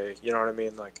play. You know what I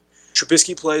mean?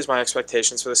 Trubisky plays, my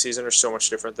expectations for the season are so much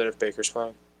different than if Baker's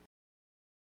playing.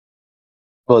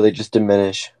 Well, they just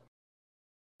diminish.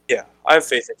 Yeah, I have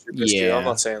faith in Trubisky. Yeah. I'm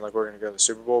not saying we're going to go to the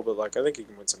Super Bowl, but I think he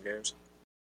can win some games.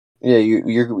 Yeah,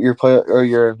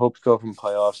 your hopes go from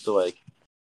playoffs to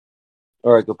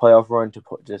or a playoff run to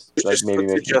just maybe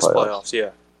make just playoffs.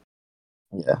 Yeah.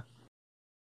 Yeah.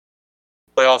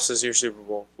 Playoffs is your Super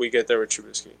Bowl. We get there with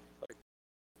Trubisky. I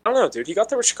don't know, dude. He got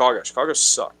there with Chicago. Chicago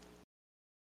sucked.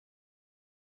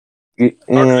 I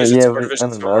don't know. That was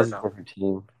division's a hard now. different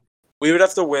team. We would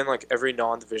have to win like every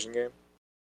non-division game.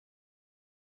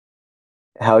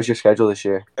 How's your schedule this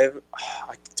year? I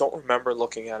don't remember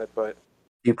looking at it, but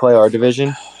You play our division?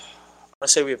 I'm gonna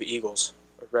say we have Eagles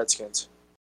or Redskins.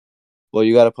 Well,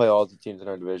 you got to play all the teams in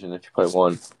our division if you play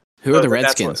one. Who are the Then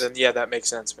Redskins? that makes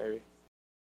sense. Maybe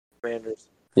Commanders.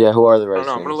 Yeah, who are the I don't Redskins?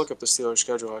 know. I'm gonna look up the Steelers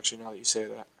schedule actually. Now that you say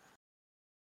that.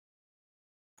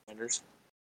 Commanders.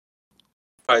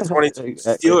 All right,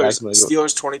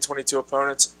 Steelers 2022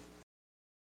 opponents.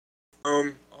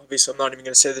 Obviously, I'm not even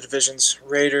gonna say the divisions: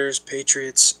 Raiders,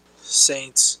 Patriots,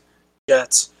 Saints,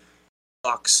 Jets,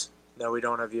 Bucks. No, we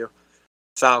don't have you.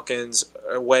 Falcons.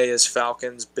 Away is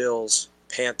Falcons, Bills,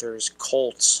 Panthers,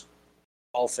 Colts,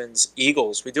 Dolphins,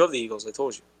 Eagles. We do have the Eagles. I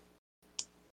told you.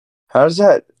 How does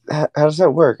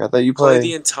that work? I thought you Play play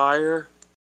the entire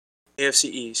AFC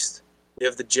East. We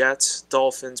have the Jets,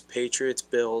 Dolphins, Patriots,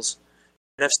 Bills,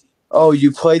 NFC. Oh,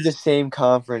 you play the same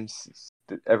conference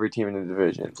every team in the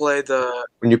division. Play the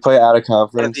When you play out of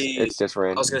conference, the- it's just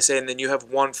random. I was gonna say, and then you have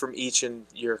one from each in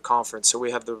your conference. So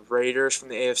we have the Raiders from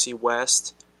the AFC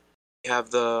West. We have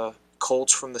the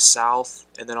Colts from the South,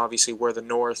 and then obviously we're the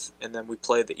North, and then we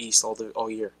play the East all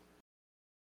year.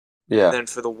 Yeah. And then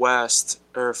for the West,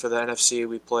 or for the NFC,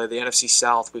 we play the NFC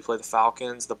South. We play the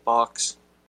Falcons, the Bucks,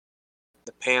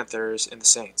 the Panthers, and the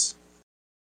Saints.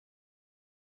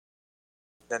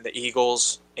 Then the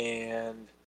Eagles, and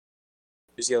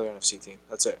who's the other NFC team?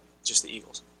 That's it. Just the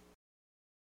Eagles.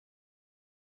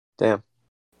 Damn.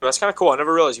 That's kind of cool. I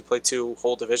never realized you played two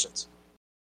whole divisions.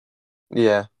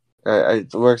 Yeah.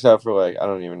 It works out for I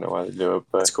don't even know why they do it,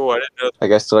 but That's cool. I didn't know that. I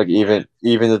guess to even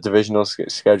the divisional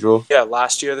schedule. Yeah,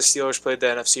 last year the Steelers played the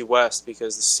NFC West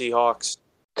because the Seahawks.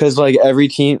 Because every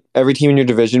team in your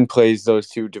division plays those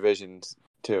two divisions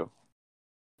too.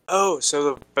 Oh,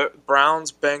 so the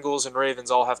Browns, Bengals, and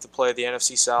Ravens all have to play the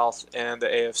NFC South and the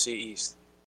AFC East.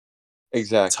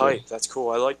 Exactly. Tight. That's cool.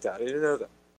 I like that. I didn't know that.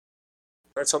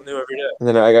 Learn something new every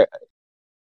day.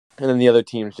 And then the other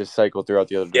teams just cycle throughout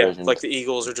the other divisions. Like the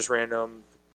Eagles are just random.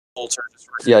 Colts are just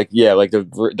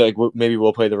random. Maybe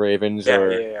we'll play the Ravens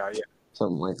or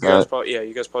something like that.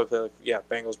 You guys probably play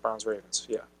Bengals, Browns, Ravens.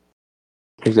 Yeah.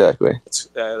 Exactly.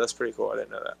 That's pretty cool. I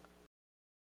didn't know that.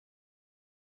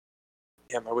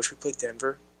 Damn, I wish we played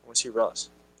Denver. I want to see Russ.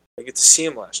 I get to see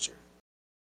him last year.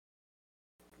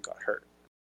 Got hurt.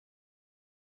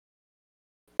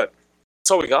 But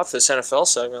that's all we got for this NFL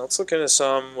segment. Let's look into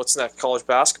some what's next, college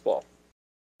basketball.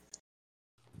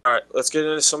 All right, let's get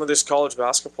into some of this college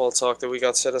basketball talk that we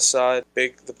got set aside.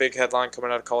 The big headline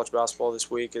coming out of college basketball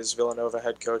this week is Villanova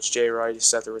head coach Jay Wright is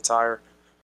set to retire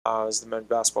as the men's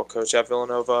basketball coach at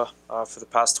Villanova for the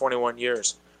past 21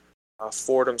 years.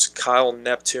 Fordham's Kyle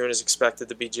Neptune is expected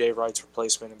to be Jay Wright's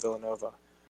replacement in Villanova.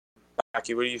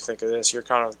 Mackie, what do you think of this? You're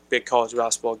kind of a big college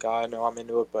basketball guy. I know I'm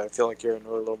into it, but I feel like you're into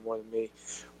it a little more than me.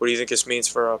 What do you think this means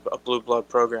for a blue blood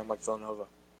program like Villanova?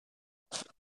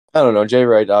 I don't know. Jay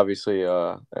Wright, obviously,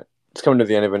 it's coming to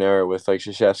the end of an era with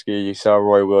Krzyzewski. You saw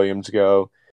Roy Williams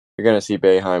go. You're going to see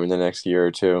Boeheim in the next year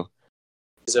or two.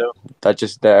 So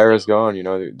the era's gone.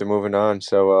 They're moving on.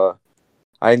 So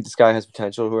I think this guy has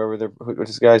potential.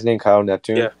 What's this guy's name? Kyle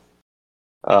Neptune. Yeah.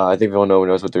 I think Villanova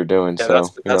knows what they're doing. Yeah, so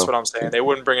that's what I'm saying. They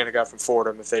wouldn't bring in a guy from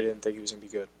Fordham if they didn't think he was going to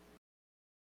be good.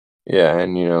 Yeah,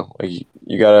 and you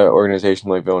got an organization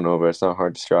like Villanova. It's not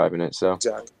hard to strive in it. So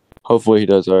Exactly. Hopefully he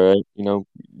does all right.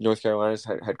 North Carolina's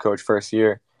head coach first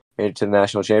year made it to the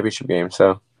national championship game.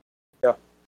 So yeah,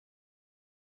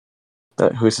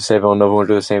 who's to say Villanova won't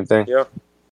do the same thing? Yeah.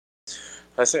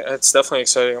 I think it's definitely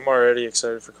exciting. I'm already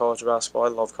excited for college basketball. I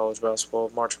love college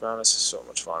basketball. March Madness is so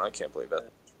much fun. I can't believe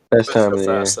it. Best time of the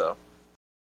year. Though.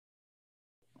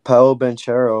 Paolo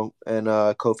Banchero and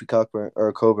Kofi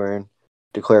Cockburn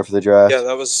declare for the draft. Yeah,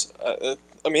 that was.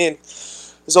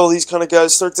 As all these kind of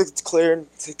guys start to declare and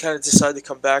to kind of decide to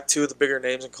come back, two of the bigger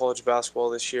names in college basketball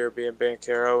this year being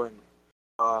Banchero and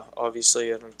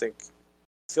obviously I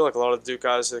feel like a lot of the Duke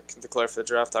guys that can declare for the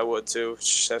draft. I would too.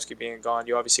 Krzyzewski being gone,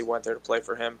 you obviously went there to play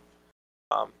for him.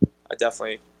 I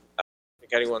think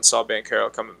anyone saw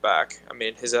Banchero coming back. I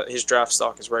mean, his draft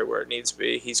stock is right where it needs to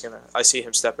be. I see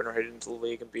him stepping right into the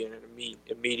league and being an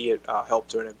immediate help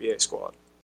to an NBA squad.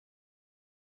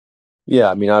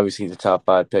 Yeah, I mean, obviously the top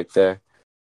 5 pick there.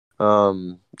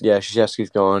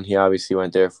 Krzyzewski's gone. He obviously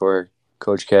went there for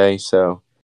Coach K, so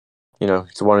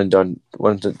it's a one and done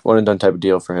type of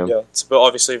deal for him. Yeah, it's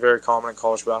obviously very common in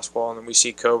college basketball, and then we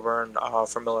see Coburn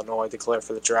from Illinois declare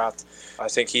for the draft. I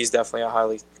think he's definitely a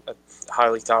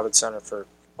highly touted center for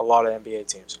a lot of NBA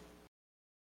teams.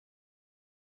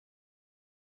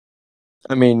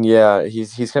 I mean, yeah,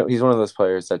 he's one of those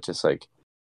players that just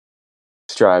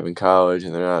strive in college,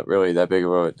 and they're not really that big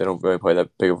of a. They don't really play that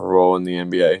big of a role in the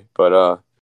NBA. But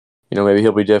maybe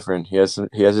he'll be different. He has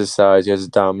his size, he has his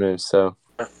dominance. So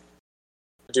I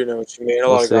do know what you mean. A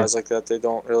We'll lot of see. guys like that, they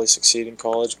don't really succeed in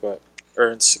college,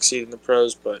 or succeed in the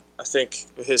pros. But I think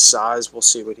with his size, we'll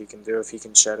see what he can do. If he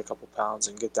can shed a couple pounds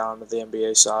and get down to the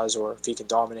NBA size, or if he can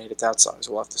dominate at that size,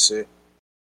 we'll have to see.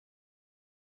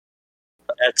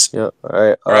 All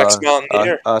right.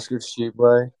 Ex-Mountaineer. Oscar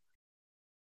Tshiebwe,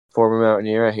 former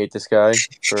Mountaineer. I hate this guy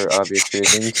for obvious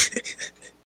reasons.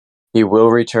 He will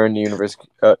return to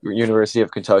University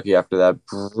of Kentucky after that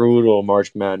brutal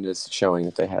March Madness showing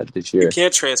that they had this You year.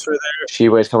 can't transfer there.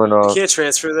 Tshiebwe's coming You off. can't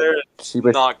transfer there and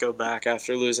Tshiebwe, not go back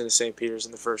after losing to St. Peter's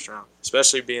in the first round,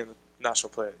 especially being the National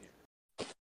Player of the Year.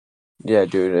 yeah,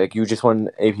 dude. Like you just won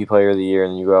AP Player of the Year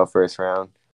and you go out first round.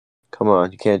 Come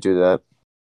on, you can't do that.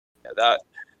 Yeah,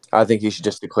 I think he should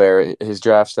just declare his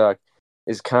draft stock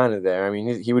is kind of there. I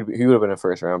mean, he would have been a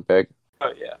first round pick.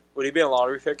 Oh yeah. Would he be a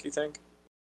lottery pick? You think?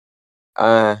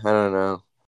 I don't know.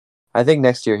 I think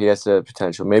next year he has the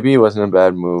potential. Maybe it wasn't a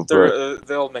bad move, but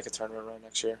They'll make a tournament run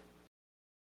next year.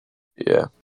 yeah.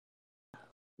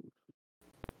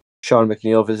 Sean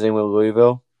McNeil visiting with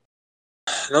Louisville.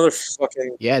 Another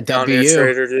fucking Yeah, Mountaineer W.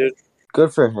 trader, dude.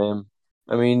 Good for him.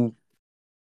 I mean,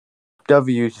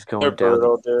 W's just They're going down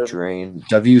brutal, the dude. drain.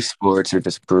 W sports are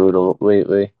just brutal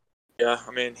lately. Yeah,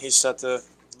 I mean, he's set to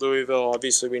Louisville.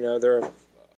 Obviously, we know they're a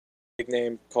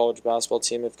big-name college basketball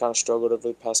team. They've kind of struggled over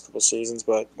the past couple seasons,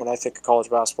 but when I think of college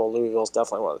basketball, Louisville is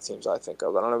definitely one of the teams I think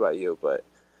of. I don't know about you, but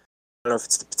I don't know if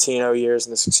it's the Pitino years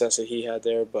and the success that he had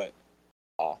there, but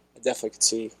I definitely could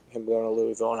see him going to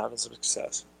Louisville and having some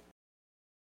success.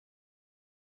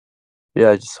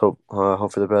 Yeah, I just hope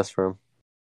for the best for him.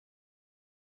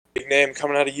 Big name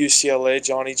coming out of UCLA,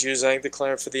 Johnny Juzang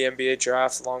declaring for the NBA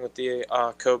draft, along with the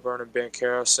Coburn and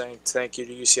Banchero saying thank you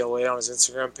to UCLA on his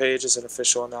Instagram page as an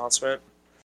official announcement.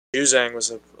 Juzang was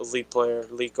an elite player,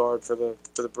 elite guard for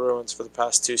the Bruins for the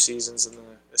past 2 seasons, and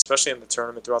especially in the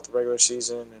tournament throughout the regular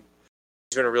season. And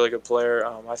he's been a really good player.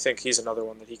 I think he's another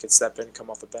one that he could step in, come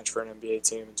off the bench for an NBA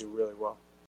team, and do really well.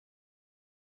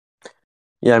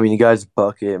 Yeah, I mean, the guy's a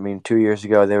bucket. I mean, 2 years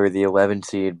ago they were the 11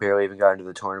 seed, barely even got into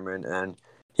the tournament, and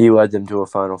he led them to a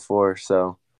Final Four.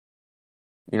 So,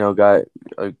 guys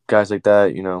like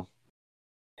that,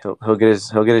 he'll get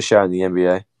his shot in the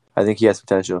NBA. I think he has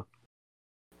potential.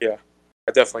 Yeah,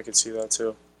 I definitely could see that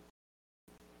too.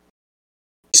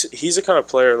 He's the kind of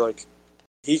player, like,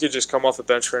 he could just come off the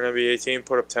bench for an NBA team,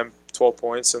 put up 10, 12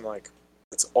 points, and, like,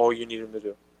 that's all you need him to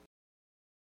do.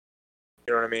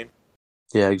 You know what I mean?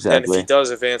 Yeah, exactly. And if he does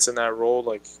advance in that role,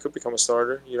 like, he could become a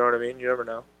starter. You know what I mean? You never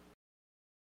know.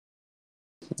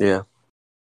 Yeah.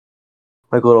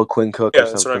 Like a little Quinn Cook Yeah, or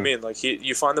something. that's what I mean. Like,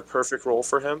 you find the perfect role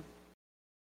for him,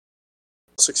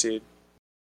 he'll succeed.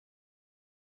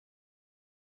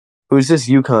 Who's this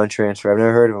UConn transfer? I've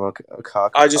never heard of him.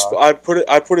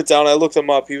 I put it down. I looked him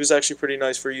up. He was actually pretty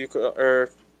nice for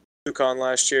UConn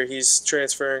last year. He's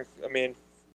transferring. I mean,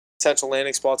 potential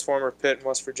landing spots for him are Pitt and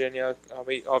West Virginia.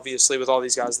 Obviously, with all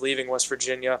these guys leaving West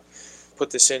Virginia,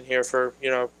 put this in here for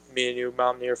me and you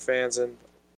Mountaineer fans, and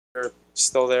they're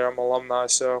still there. I'm alumni,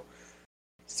 so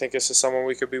I think this is someone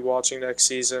we could be watching next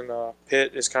season.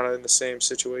 Pitt is kind of in the same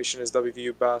situation as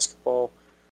WVU basketball.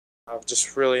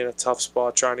 Just really in a tough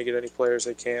spot, trying to get any players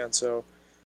they can. So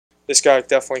this guy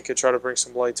definitely could try to bring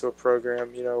some light to a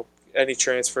program. Any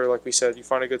transfer, like we said, you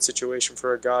find a good situation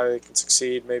for a guy that can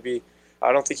succeed. Maybe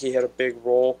I don't think he had a big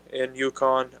role in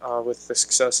UConn with the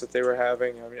success that they were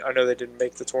having. I mean, I know they didn't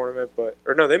make the tournament,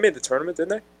 they made the tournament, didn't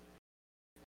they?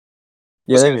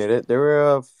 Yeah, they made it. They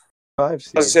were a 5 seed. I was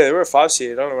gonna say they were a 5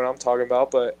 seed. I don't know what I'm talking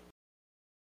about, but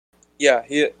yeah,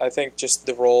 I think just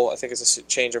the role. I think it's a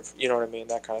change of, you know what I mean,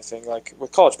 that kind of thing. Like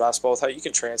with college basketball, with how you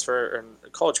can transfer,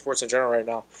 and college sports in general right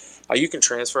now, how you can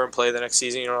transfer and play the next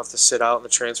season. You don't have to sit out in the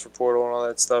transfer portal and all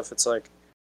that stuff. It's like,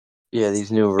 yeah,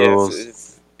 these new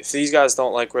rules. If these guys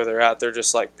don't like where they're at, they're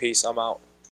just like, peace, I'm out.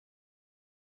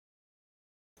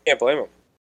 Can't blame them.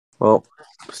 Well,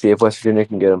 see if West Virginia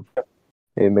can get them.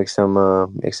 Maybe make some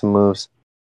moves.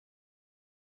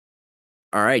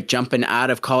 All right, jumping out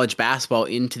of college basketball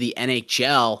into the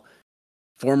NHL,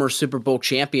 former Super Bowl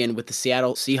champion with the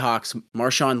Seattle Seahawks,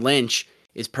 Marshawn Lynch,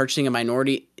 is purchasing a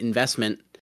minority investment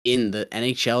in the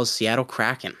NHL's Seattle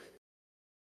Kraken.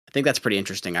 I think that's pretty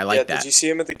interesting. I like that. Did you see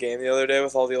him at the game the other day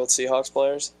with all the old Seahawks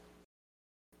players?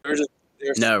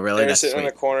 No, really? They were That's sitting in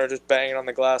sweet. the corner just banging on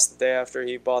the glass the day after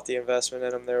he bought the investment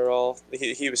in him. They were all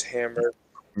he was hammered.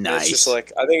 Nice. It's just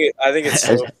like I think it's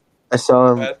so I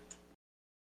saw him. bad.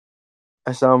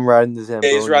 I saw him riding the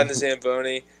Zamboni. Yeah, he's riding the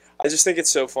Zamboni. I just think it's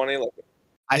so funny. Like,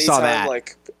 I saw that.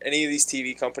 Like any of these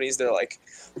TV companies, they're like,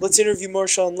 let's interview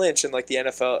Marshawn Lynch, and like the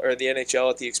NFL or the NHL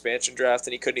at the expansion draft,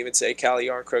 and he couldn't even say Callie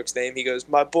Yarncroke's name. He goes,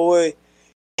 "My boy,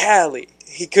 Callie."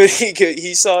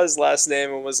 He saw his last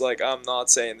name and was like, "I'm not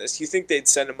saying this." You think they'd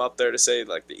send him up there to say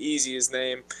like the easiest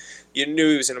name? You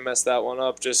knew he was gonna mess that one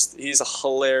up. Just he's a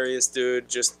hilarious dude.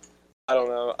 Just I don't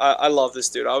know. I love this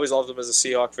dude. I always loved him as a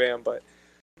Seahawk fan, but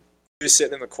he was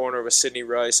sitting in the corner with Sidney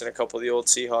Rice and a couple of the old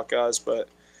Seahawk guys, but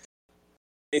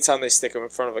anytime they stick him in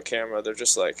front of a camera, they're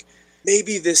just like,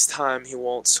 maybe this time he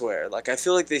won't swear. Like, I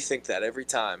feel like they think that every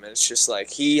time, and it's just like,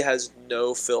 he has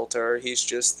no filter. He's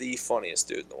just the funniest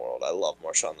dude in the world. I love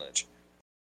Marshawn Lynch.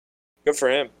 Good for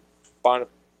him.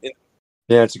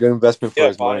 Yeah, it's a good investment for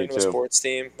his money, into a too. sports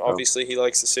team. Obviously, he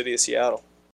likes the city of Seattle.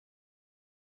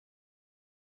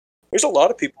 There's a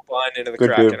lot of people buying into the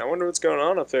Good Kraken. dude. I wonder what's going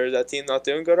on up there. Is that team not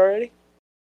doing good already?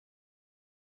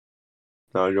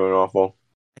 No, you're doing awful.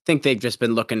 I think they've just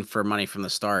been looking for money from the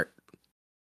start.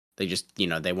 They just,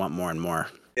 they want more and more.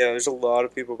 Yeah, there's a lot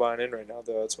of people buying in right now,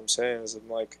 though. That's what I'm saying. Is I'm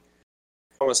like,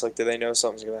 almost like, do they know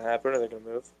something's going to happen? Or are they going to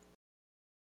move?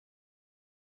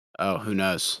 Oh, who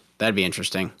knows? That'd be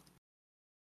interesting. I'm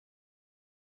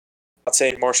not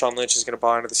saying Marshawn Lynch is going to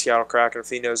buy into the Seattle Kraken if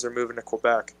he knows they're moving to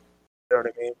Quebec. You know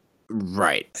what I mean?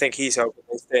 Right. I think he's hoping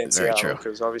they stay in Very Seattle true.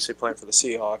 because obviously playing for the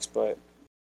Seahawks, but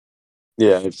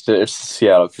Yeah, it's the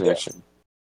Seattle connection.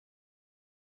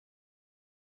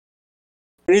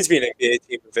 there needs to be an NBA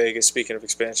team in Vegas. Speaking of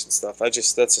expansion stuff,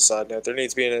 that's a side note. There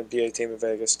needs to be an NBA team in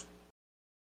Vegas.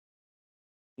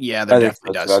 Yeah, there I think definitely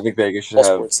so, does. too. I think Vegas should All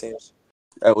have sports teams.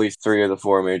 at least 3 of the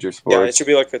 4 major sports. Yeah, it should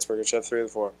be like Pittsburgh. It should have 3 of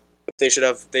the 4. But they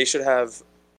should have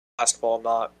basketball,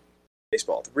 not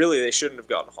baseball. Really, they shouldn't have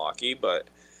gotten hockey, but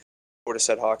I would have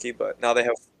said hockey. But now they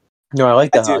have. No, I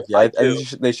like the do, hockey. I I do.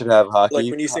 think they should have hockey.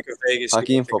 Like when you think of Vegas,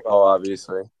 hockey you and think about football, hockey.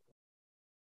 obviously.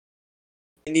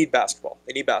 They need basketball.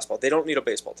 They don't need a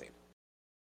baseball team.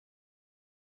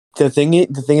 The thing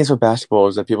is with basketball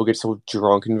is that people get so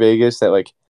drunk in Vegas that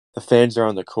like the fans are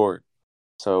on the court,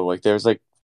 so like there's like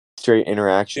straight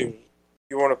interaction. Dude,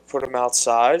 you want to put them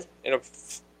outside in a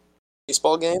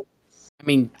baseball game? I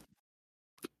mean,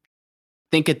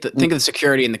 think of the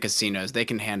security in the casinos. They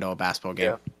can handle a basketball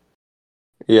game.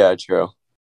 Yeah, true.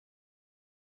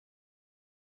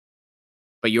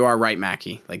 But you are right,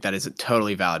 Mackie. Like that is a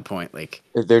totally valid point. Like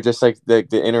They're just like the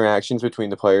interactions between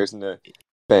the players and the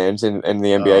fans and the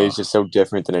NBA is just so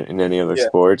different than in any other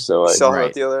sport. So like, saw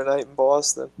that the other night in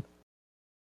Boston.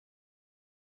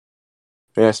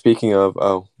 Yeah, speaking of,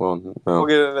 no. We'll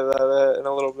get into that in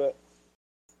a little bit.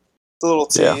 It's a little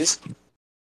tease. Yeah.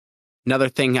 Another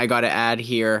thing I got to add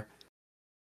here.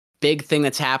 Big thing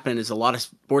that's happening is a lot of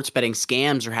sports betting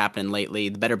scams are happening lately.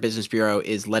 The Better Business Bureau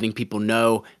is letting people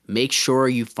know, make sure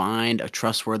you find a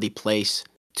trustworthy place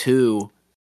to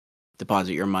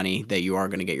deposit your money that you are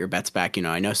going to get your bets back.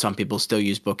 I know some people still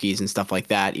use bookies and stuff like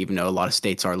that, even though a lot of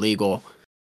states are legal,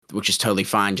 which is totally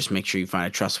fine. Just make sure you find a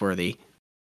trustworthy,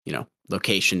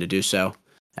 location to do so,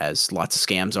 as lots of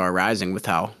scams are rising with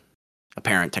how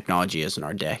apparent technology is in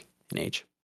our day and age.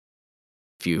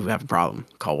 If you have a problem,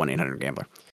 call 1-800-GAMBLER.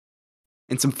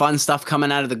 And some fun stuff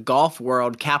coming out of the golf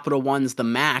world. Capital One's The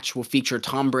Match will feature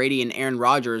Tom Brady and Aaron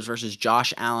Rodgers versus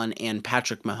Josh Allen and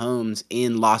Patrick Mahomes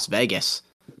in Las Vegas.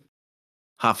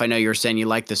 Huff, I know you were saying you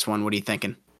like this one. What are you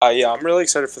thinking? Yeah, I'm really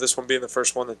excited for this one being the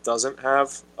first one that doesn't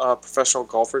have professional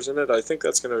golfers in it. I think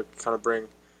that's going to kind of bring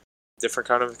different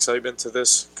kind of excitement to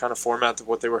this kind of format of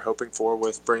what they were hoping for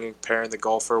with pairing the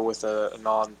golfer with a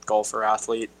non-golfer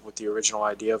athlete with the original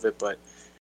idea of it. But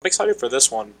I'm excited for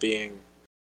this one being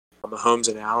Mahomes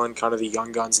and Allen, kind of the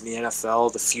young guns in the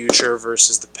NFL, the future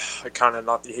versus the kind of,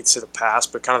 not, I hate to say the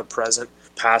past, but kind of the present.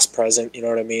 Past, present, you know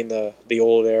what I mean? The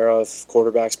old era of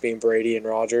quarterbacks being Brady and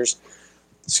Rodgers.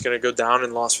 It's going to go down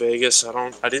in Las Vegas.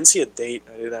 I didn't see a date.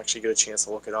 I didn't actually get a chance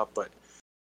to look it up, but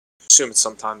I assume it's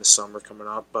sometime this summer coming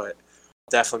up. But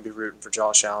I'll definitely be rooting for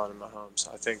Josh Allen and Mahomes.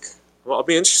 I think, I'll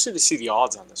be interested to see the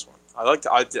odds on this one.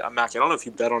 Mac, I don't know if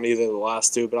you bet on either of the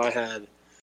last two, but I had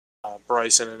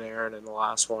Bryson and Aaron in the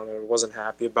last one. I wasn't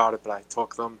happy about it, but I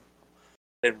took them.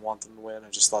 I didn't want them to win. I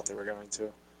just thought they were going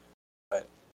to. But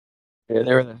yeah,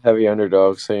 they were the heavy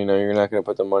underdogs, so you're not going to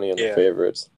put the money on the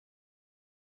favorites.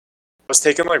 I was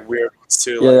taking like weird ones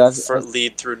too,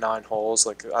 lead through 9 holes.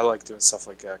 Like I like doing stuff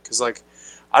like that because like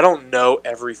I don't know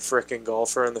every freaking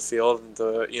golfer in the field and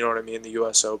the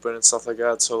U.S. Open and stuff like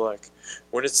that. So like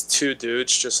when it's 2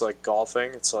 dudes just like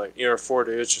golfing, it's like 4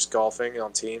 dudes just golfing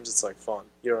on teams. It's like fun.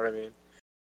 You know what I mean?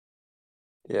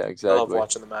 Yeah, exactly. I love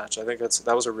watching the match. I think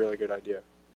that was a really good idea.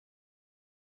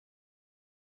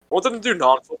 I want them to do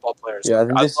non-football players. Yeah, I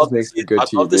think this just makes for good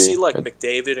I'd love to see TV. like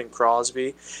McDavid and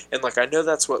Crosby, and like I know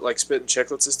that's what like Spit and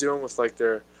Chicklets is doing with like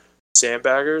their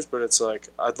sandbaggers, but it's like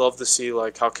I'd love to see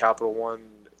like how Capital One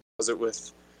does it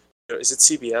with. Is it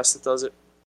CBS that does it?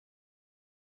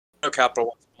 No, Capital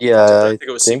One. Yeah, I think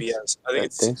it was CBS. I think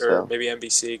it's so. or maybe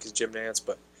NBC because Jim Nance,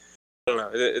 but I don't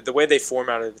know. The way they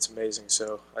formatted it's amazing.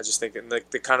 So I just think like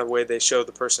the kind of way they show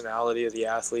the personality of the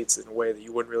athletes in a way that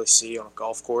you wouldn't really see on a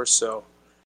golf course. So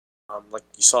like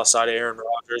you saw a side of Aaron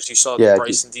Rodgers, you saw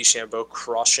Bryson DeChambeau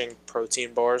crushing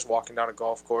protein bars walking down a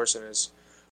golf course and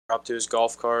up to his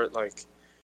golf cart. Like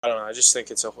I don't know. I just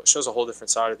think it shows a whole different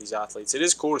side of these athletes. It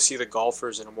is cool to see the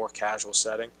golfers in a more casual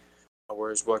setting,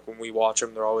 whereas like when we watch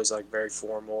them, they're always like very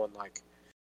formal and like.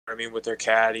 I mean, with their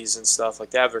caddies and stuff, like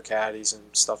they have their caddies and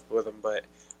stuff with them, but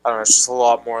I don't know, it's just a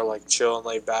lot more like chill and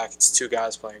laid back. It's two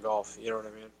guys playing golf, you know what I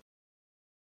mean?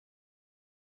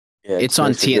 Yeah, it's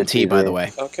on TNT, by the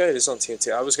way. Okay, it is on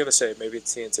TNT. I was gonna say maybe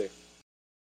it's TNT.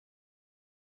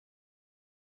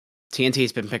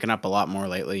 TNT's been picking up a lot more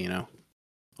lately, you know.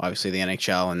 Obviously the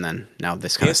NHL, and then now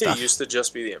this kind of stuff. TNT used to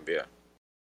just be the NBA.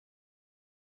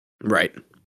 Right.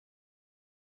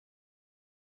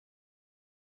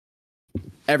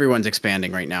 Everyone's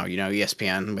expanding right now. You know,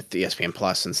 ESPN with the ESPN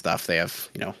Plus and stuff. They have,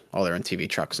 you know, all their own TV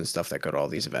trucks and stuff that go to all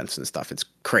these events and stuff. It's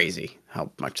crazy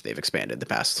how much they've expanded the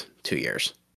past 2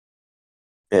 years.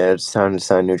 Yeah, it's time to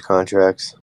sign new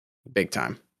contracts. Big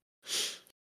time.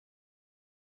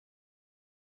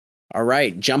 All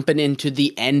right, jumping into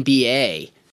the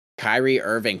NBA. Kyrie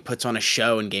Irving puts on a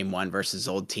show in Game 1 versus his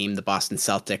old team, the Boston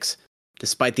Celtics.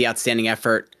 Despite the outstanding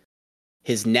effort,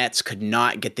 his Nets could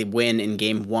not get the win in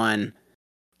Game 1.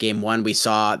 Game 1, we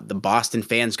saw the Boston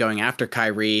fans going after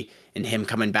Kyrie and him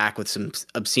coming back with some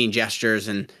obscene gestures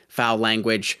and foul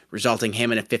language, resulting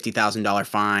him in a $50,000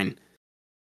 fine.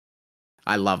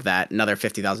 I love that. Another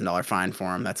 $50,000 fine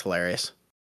for him. That's hilarious.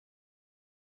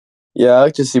 Yeah, I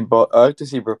like to see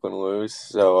Brooklyn lose.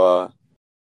 So,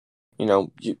 you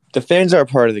know, the fans are a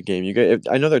part of the game.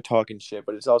 I know they're talking shit,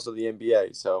 but it's also the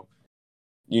NBA. So,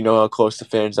 you know how close the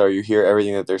fans are. You hear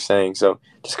everything that they're saying. So,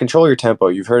 just control your tempo.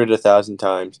 You've heard it 1,000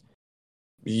 times.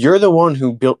 You're the one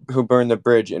who burned the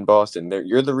bridge in Boston.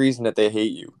 You're the reason that they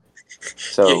hate you.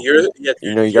 So you're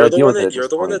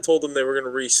the one that told them they were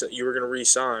going to you were going to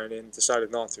re-sign and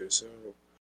decided not to. So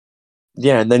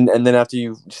yeah, and then after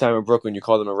you sign with Brooklyn, you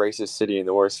call them a racist city and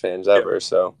the worst fans ever.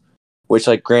 So, which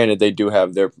like granted they do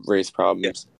have their race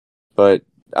problems, but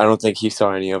I don't think he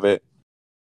saw any of it.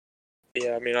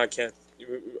 Yeah, I mean I don't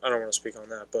want to speak on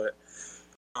that, but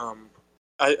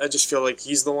I just feel like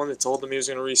he's the one that told them he was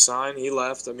going to re-sign. He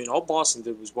left. I mean, all Boston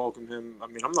did was welcome him. I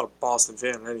mean, I'm not a Boston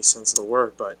fan in any sense of the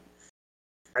word, but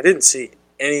I didn't see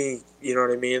any, you know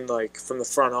what I mean, like from the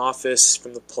front office,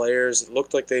 from the players. It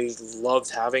looked like they loved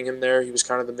having him there. He was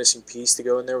kind of the missing piece to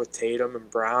go in there with Tatum and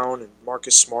Brown and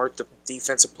Marcus Smart, the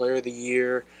defensive player of the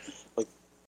year. Like,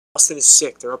 Boston is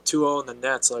sick. They're up 2-0 in the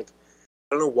Nets. Like,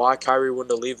 I don't know why Kyrie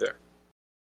wouldn't leave there.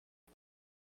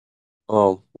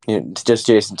 Oh, you know, it's just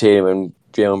Jason Tatum and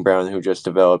Jaylen Brown who just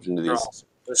developed into these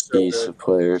beasts of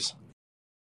players.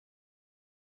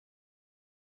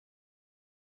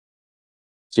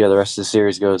 See how the rest of the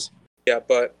series goes. Yeah,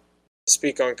 but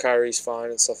speak on Kyrie's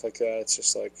fine and stuff like that. It's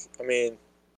just like, I mean, I'm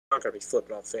not gonna be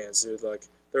flipping off fans, dude. Like,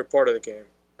 they're part of the game.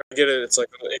 I get it. It's like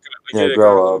I get it, kind of a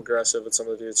little aggressive with some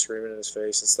of the dudes screaming in his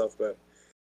face and stuff, but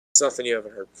it's nothing you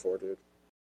haven't heard before, dude.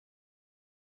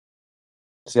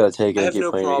 Just gotta take it. I have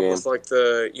no problem with like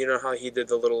you know how he did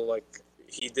the little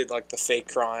he did like the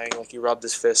fake crying, like he rubbed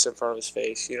his fist in front of his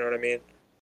face. You know what I mean?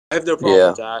 I have no problem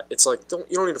with that. It's like you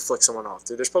don't need to flick someone off,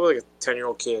 dude. There's probably like a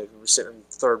 10-year-old kid who's sitting in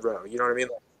third row. You know what I mean?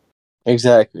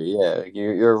 Exactly. Yeah,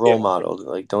 you're a role model.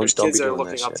 Like don't kids be doing that are that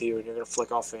looking shit. up to you, and you're gonna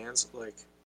flick off fans. Like,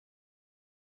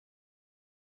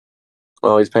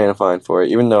 well, he's paying a fine for it,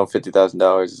 even though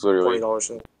 $50,000 is literally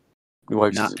 $20. He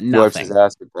wipes his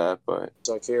ass with that, but it's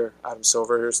like, here, Adam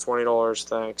Silver, here's $20.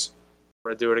 Thanks. I'm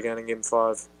gonna do it again in Game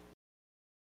 5.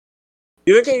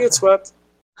 You think they get swept?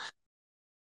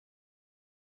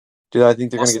 Dude, I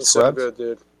think they're gonna get swept. So good,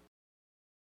 dude.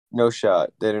 No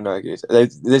shot. They do not get.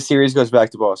 This series goes back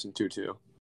to Boston 2-2.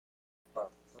 Oh,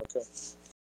 okay.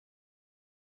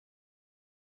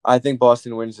 I think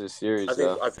Boston wins this series.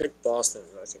 I picked Boston.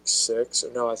 I think 6.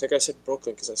 No, I think I said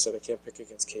Brooklyn because I said I can't pick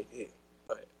against KD.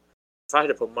 But if I had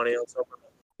to put money on something,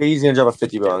 he's gonna drop a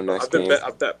 50 ball in the next game.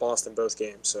 I've bet Boston both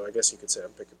games, so I guess you could say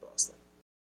I'm picking Boston.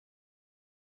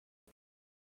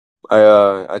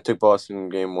 I took Boston in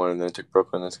Game 1 and then took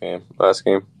Brooklyn last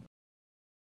game.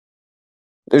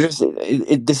 They're just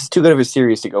this is too good of a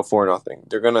series to go 4-0.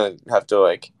 They're gonna have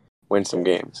to win some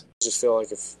games. I just feel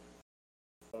like if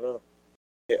I don't know.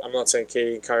 I'm not saying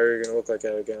Katie and Kyrie are going to look like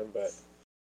that again, but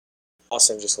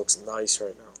Boston just looks nice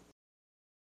right now.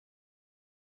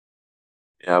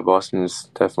 Yeah, Boston's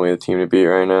definitely the team to beat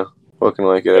right now. Looking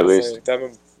like it, at least. Them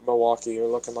and Milwaukee are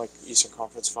looking like Eastern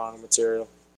Conference final material.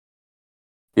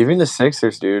 Even the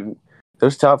Sixers, dude.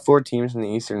 Those top 4 teams in the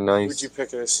East are nice. Who would you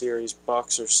pick in a series,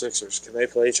 Bucks or Sixers? Can they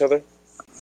play each other?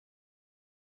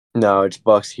 No, it's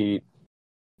Bucks Heat.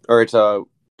 Or it's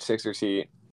Sixers Heat.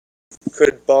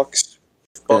 Could Bucks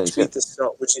And beat the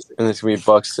Celtics? Would you think? And it's going to be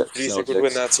Bucks Celtics. Who do you think would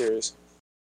win that series?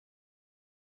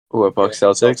 What, Bucks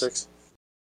Celtics?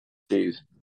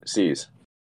 C's.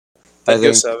 I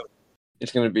think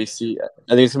it's going to be C.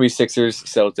 I think it's going to be Sixers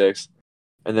Celtics,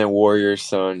 and then Warriors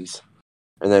Suns,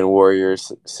 and then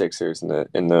Warriors Sixers in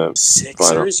the Sixers?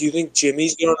 final. You think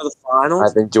Jimmy's going to the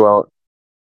finals? I think Joel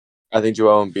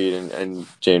Embiid and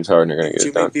James Harden are going to get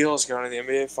it done. Jimmy Beal's going to the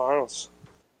NBA Finals.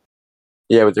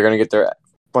 Yeah, but they're going to get their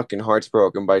fucking hearts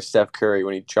broken by Steph Curry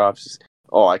when he chops.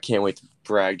 Oh, I can't wait to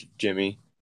brag, Jimmy.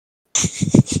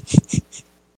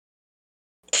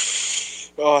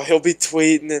 Oh, he'll be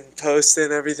tweeting and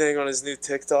posting everything on his new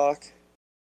TikTok.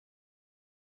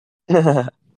 I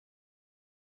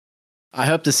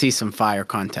hope to see some fire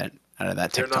content out of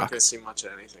that You're TikTok. not going to see much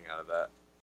of anything out of that.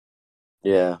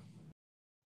 Yeah.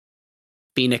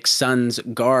 Phoenix Suns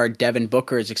guard Devin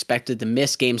Booker is expected to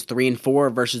miss games 3 and 4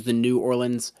 versus the New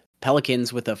Orleans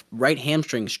Pelicans with a right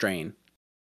hamstring strain.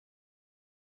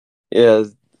 Yeah,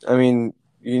 I mean,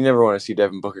 you never want to see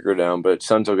Devin Booker go down, but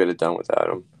Suns will get it done without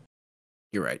him.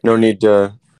 You're right. No need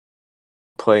to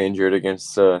play injured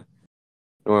against the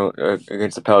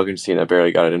Pelicans team that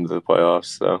barely got it into the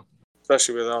playoffs. So,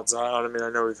 especially without Zion. I mean, I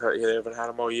know they haven't had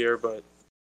him all year, but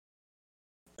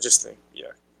I just think,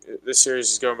 this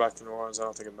series is going back to New Orleans. I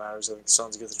don't think it matters. I think the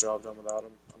Suns get the job done without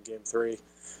him on Game 3.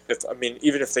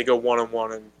 Even if they go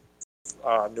 1-1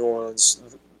 in New Orleans,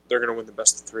 they're going to win the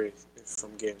best of 3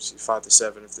 from games 5 to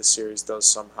 7 if this series does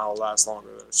somehow last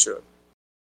longer than it should.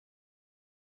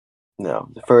 No,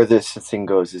 the furthest the thing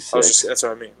goes is 6. That's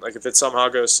what I mean. Like, if it somehow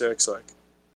goes 6, I can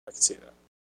see that.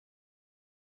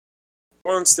 New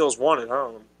Orleans steals 1 at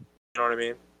home. You know what I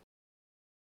mean?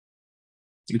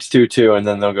 It's 2-2, and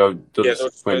then they'll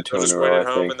just win 2 in a row. Win at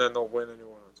home, and then they'll win in New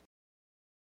Orleans.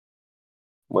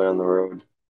 Win on the road.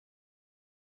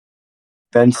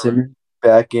 Ben Simmons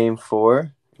back Game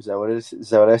 4. Is that what it is? Is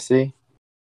that what I see?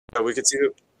 Yeah, we could see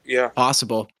it. Yeah,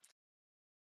 possible.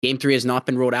 Game 3 has not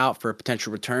been ruled out for a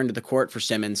potential return to the court for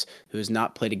Simmons, who has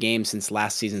not played a game since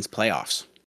last season's playoffs.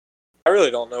 I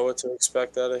really don't know what to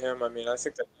expect out of him. I mean, I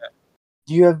think that.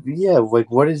 Do you have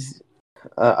what is?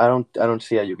 I don't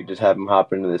see how you could just have him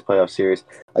hop into this playoff series.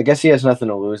 I guess he has nothing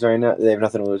to lose right now. They have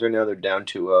nothing to lose right now. They're down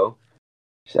 2-0.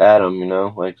 Just add him, see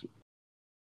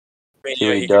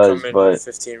what he does. Could come in but with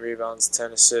 15 rebounds,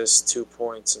 10 assists, 2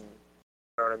 points, and you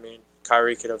know what I mean.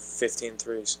 Kyrie could have 15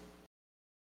 threes.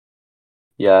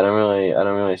 Yeah, I don't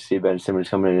really see Ben Simmons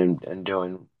coming in and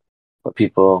doing what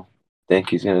people think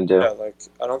he's gonna do. Yeah,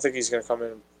 I don't think he's gonna come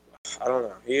in. I don't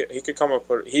know. He could come up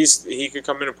he could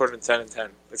come in and put in 10 and 10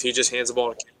 if he just hands the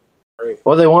ball to Kyrie.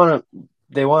 Well, they want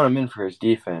him in for his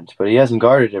defense, but he hasn't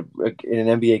guarded in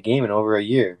an NBA game in over a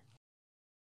year.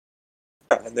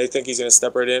 Yeah, and they think he's gonna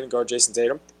step right in and guard Jason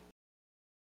Tatum.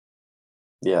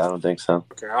 Yeah, I don't think so.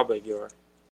 Okay, how big you are?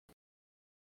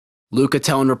 Luka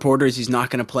telling reporters he's not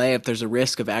going to play if there's a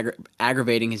risk of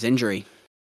aggravating his injury.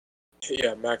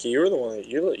 Yeah, Mackie, you were the one that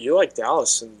you liked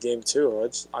Dallas in Game 2.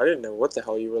 I didn't know what the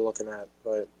hell you were looking at,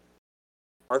 but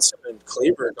Brunson and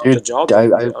Kleber got the job.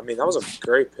 I mean, that was a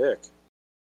great pick.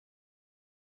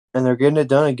 And they're getting it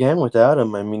done again without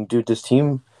him. I mean, dude, this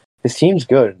team's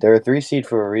good. They're a 3 seed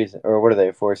for a reason, or what are they?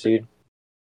 A 4 seed?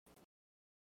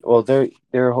 Well, they're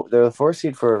a 4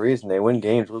 seed for a reason. They win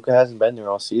games. Luka hasn't been there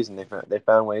all season. They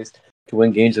found ways to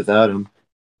win games without him.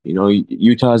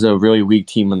 Utah's a really weak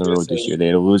team on the road this year. They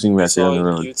had a losing record on the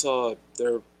road. Utah,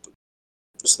 their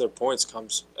points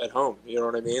comes at home. You know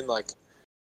what I mean?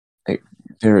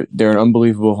 They're an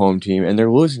unbelievable home team, and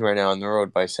they're losing right now on the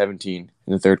road by 17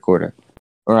 in the third quarter,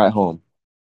 or at home.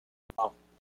 Wow.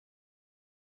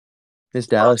 This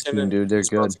Dallas team, dude, they're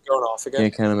good. Going off again?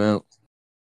 Can't count them out.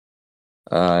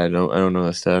 I don't know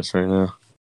the stats right now.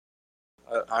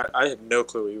 I had no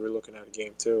clue what you were looking at in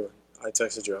Game 2. I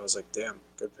texted you. I was like, damn,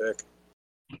 good pick.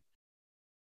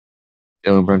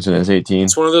 Jalen Brunson has 18.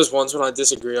 It's one of those ones when I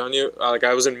disagree on you.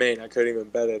 I was in Maine. I couldn't even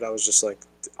bet it. I was just like,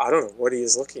 I don't know what he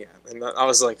is looking at. And I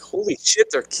was like, holy shit,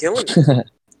 they're killing me.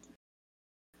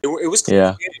 It was close.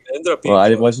 Yeah. It ended up being Well,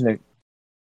 close. it wasn't.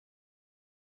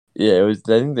 Yeah, it was.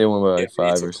 I think they won by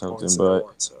 5 or something.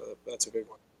 But so that's a big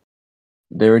one.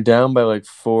 They were down by like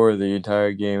 4 the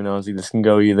entire game, and I was like, this can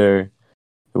go either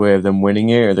the way of them winning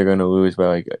it, or they're going to lose by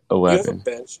like You have a 11.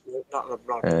 bench, not a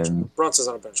bench. And Brunson's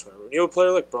not a bench player. When you have a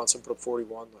player like Brunson put up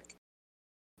 41, like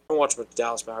I don't watch much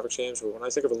Dallas Mavericks games, but when I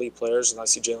think of elite players and I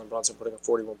see Jalen Brunson putting up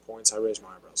 41 points, I raise my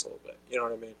eyebrows a little bit. You know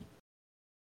what I mean?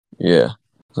 yeah,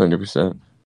 100%.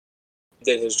 He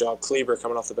did his job. Kleber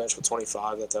coming off the bench with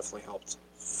 25, that definitely helped.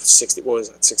 60, what was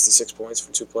that? 66 points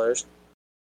from 2 players.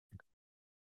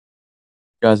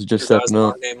 Guys are just stepping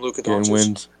up, named Luka getting Doncic.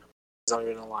 wins. He's not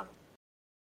even in the lineup.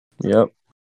 Yep.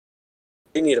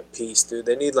 They need a piece, dude.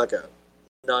 They need like a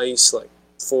nice like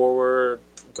forward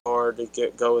guard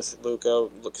to go with Luka,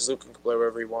 because Luka can play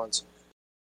wherever he wants.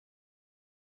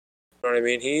 You know what I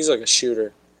mean? He's like a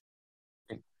shooter.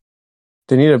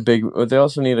 They need a big. They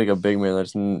also need like a big man.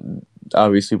 That's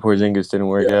obviously Porzingis didn't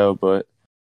work out, but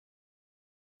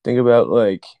think about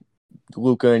like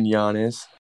Luka and Giannis.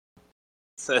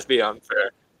 That'd be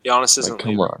unfair. Giannis isn't Like,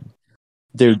 come on,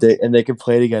 dude. They could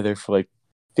play together for like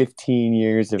 15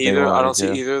 years if they wanted I don't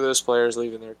to. see either of those players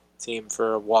leaving their team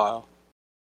for a while.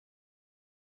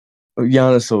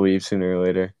 Giannis will leave sooner or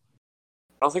later.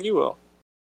 I don't think he will.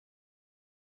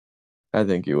 I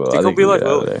think he will. I think he'll be like out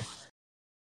of Lillard. there.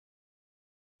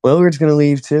 Lillard's gonna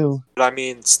leave too. But I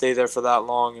mean, stay there for that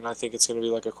long, and I think it's going to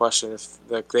be like a question if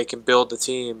like they can build the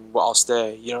team. Well, I'll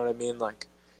stay. You know what I mean? Like,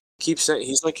 keep saying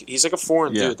he's like a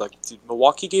foreign dude. Like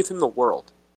Milwaukee gave him the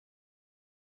world.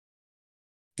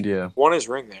 Yeah. Won his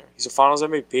ring there. He's a Finals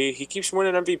MVP. He keeps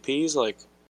winning MVPs. Like,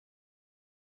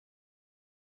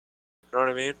 you know what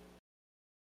I mean?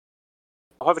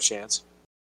 I'll have a chance.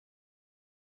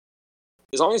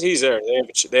 As long as he's there, they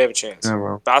have a chance. Yeah,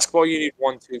 well. Basketball, you need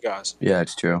 1-2 guys. Yeah,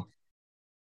 it's true.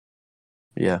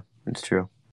 Yeah, it's true.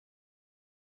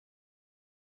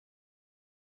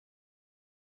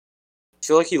 I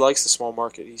feel like he likes the small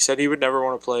market. He said he would never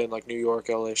want to play in like New York,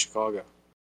 LA, Chicago.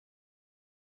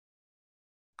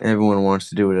 Everyone wants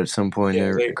to do it at some point in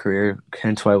their career.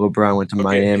 Hence why LeBron went to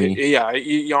Miami. Yeah,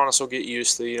 Giannis will get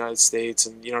used to the United States,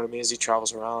 and you know what I mean, as he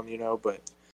travels around, you know. But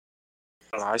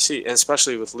I don't know, I see, and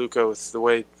especially with Luka, with the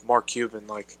way Mark Cuban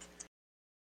looks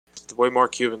at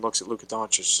Luka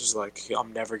Doncic, is like,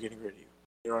 I'm never getting rid of you.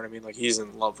 You know what I mean? Like, he's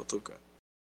in love with Luka.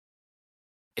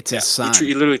 It's his son.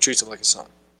 He literally treats him like a son.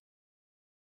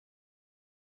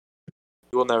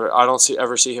 He will never. I don't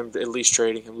ever see him at least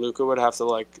trading him. Luka would have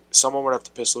to someone would have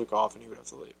to piss Luka off, and he would have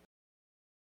to leave.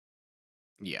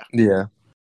 Yeah. Yeah.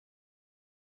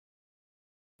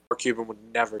 Or Cuban would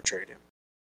never trade him.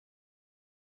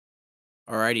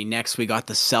 Alrighty, next we got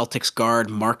the Celtics guard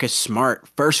Marcus Smart,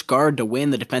 first guard to win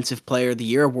the Defensive Player of the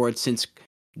Year award since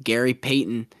Gary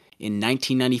Payton in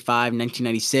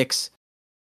 1995-1996.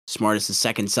 Smart is the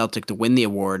second Celtic to win the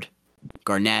award.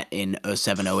 Garnett in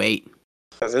 07-08.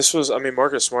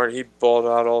 Marcus Smart, he balled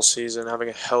out all season, having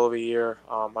a hell of a year.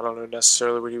 I don't know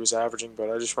necessarily what he was averaging,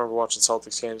 but I just remember watching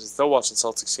Celtics games. Still watching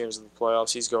Celtics games in the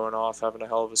playoffs. He's going off, having a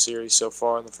hell of a series so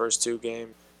far in the first 2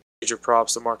 games. Major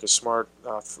props to Marcus Smart.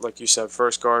 Like you said,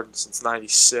 first guard since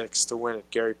 96 to win it.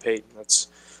 Gary Payton. That's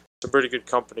a pretty good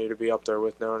company to be up there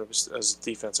with, known as a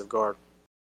defensive guard.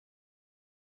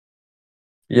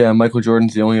 Yeah, Michael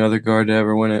Jordan's the only other guard to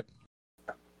ever win it.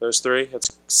 Those 3,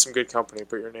 that's some good company.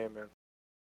 Put your name in.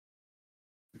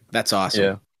 That's awesome.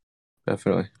 Yeah,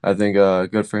 definitely. I think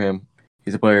good for him.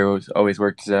 He's a player who's always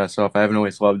worked his ass off. I haven't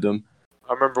always loved him.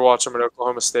 I remember watching him at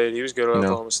Oklahoma State. He was good at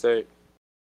Oklahoma State.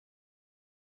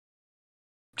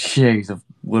 Yeah, he was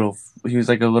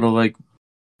like a little like,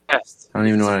 Pest. I don't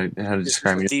even know how to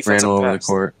describe him. He ran all over the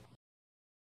court.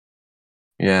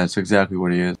 Yeah, that's exactly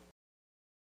what he is.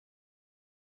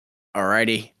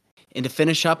 Alrighty. And to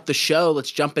finish up the show, let's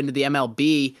jump into the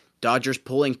MLB. Dodgers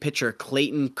pulling pitcher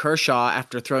Clayton Kershaw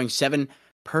after throwing 7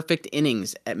 perfect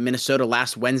innings at Minnesota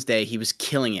last Wednesday. He was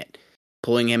killing it,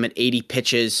 pulling him at 80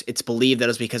 pitches. It's believed that it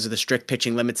was because of the strict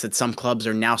pitching limits that some clubs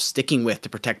are now sticking with to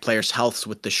protect players' healths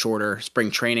with the shorter spring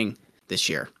training this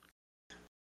year.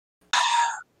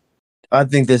 I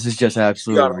think this is just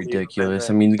absolutely ridiculous.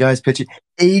 I mean, the guy's pitching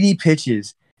 80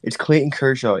 pitches. It's Clayton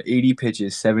Kershaw, 80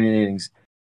 pitches, 7 innings.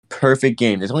 Perfect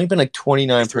game. There's only been like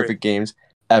 29 perfect games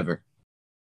ever.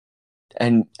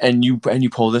 And you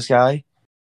pull this guy.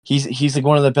 He's like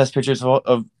one of the best pitchers of our,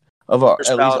 at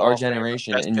least our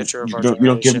generation. Best and pitcher of you our don't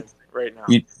generation give him, right now.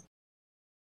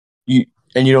 You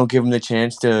don't give him the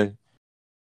chance to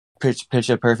pitch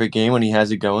a perfect game when he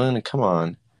has it going. Come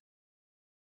on.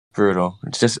 Brutal.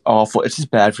 It's just awful. It's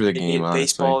just bad for the game,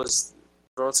 honestly.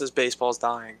 Everyone says baseball's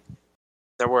dying.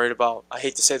 They're worried about, I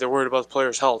hate to say they're worried about the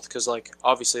player's health, because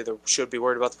obviously they should be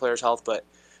worried about the player's health, but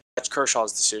that's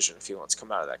Kershaw's decision if he wants to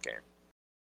come out of that game.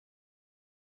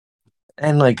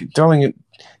 And like throwing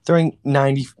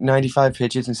 95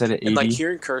 pitches instead of 80. And like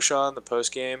hearing Kershaw in the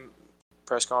post game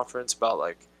press conference about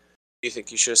like, do you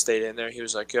think you should have stayed in there? He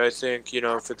was like, yeah, I think,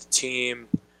 for the team.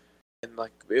 And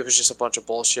like it was just a bunch of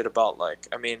bullshit about like,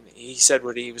 I mean, he said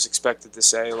what he was expected to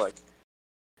say. Like,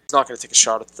 he's not going to take a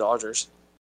shot at the Dodgers.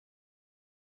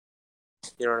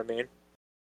 You know what I mean?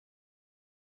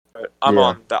 But I'm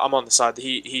on the side that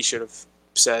he should have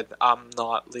said, I'm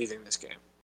not leaving this game.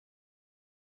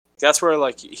 That's where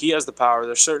like he has the power.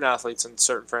 There's certain athletes and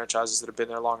certain franchises that have been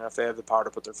there long enough. They have the power to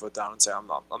put their foot down and say, I'm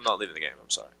not leaving the game. I'm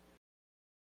sorry.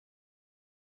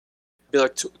 Be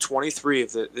like 23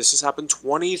 of this has happened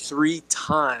 23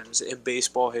 times in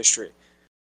baseball history.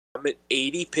 I'm at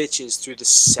 80 pitches through the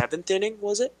 7th inning,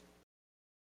 was it?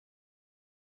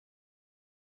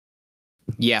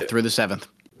 Yeah, through the 7th.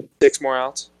 6 more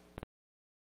outs.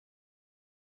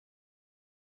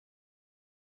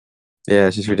 Yeah,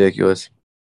 it's just ridiculous.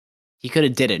 He could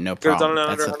have did it, no Could've problem. done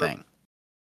it That's the 100. thing.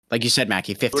 Like you said,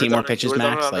 Mackie, 15 more pitches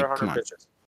max. Like, come on. Pitches.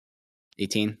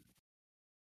 18.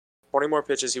 20 more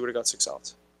pitches, he would have got 6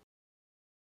 outs.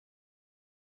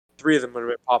 3 of them would have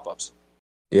been pop-ups.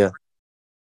 Yeah.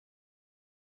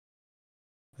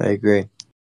 I agree.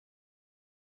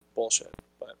 Bullshit.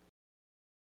 But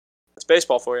it's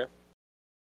baseball for you.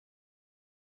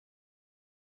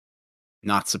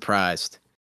 Not surprised.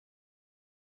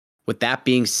 With that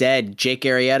being said, Jake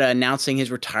Arrieta announcing his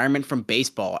retirement from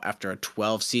baseball after a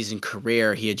 12-season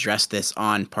career. He addressed this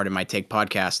on Pardon My Take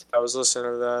podcast. I was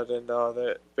listening to that, and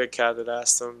the Big Cat had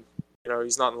asked him,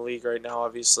 he's not in the league right now,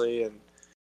 obviously, and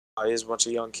he has a bunch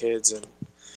of young kids, and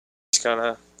he's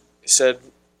he said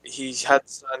he had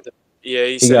signed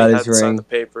the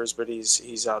papers, but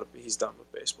he's done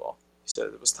with baseball. He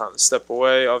said it was time to step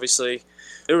away. Obviously,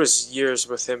 there was years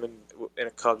with him in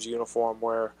a Cubs uniform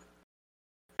where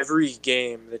every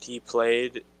game that he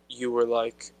played, you were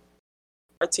like,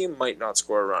 our team might not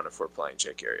score a run if we're playing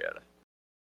Jake Arrieta.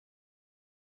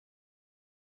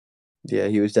 Yeah,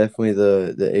 he was definitely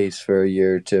the ace for a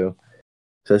year or two,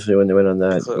 especially when they went on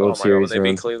that World Series when they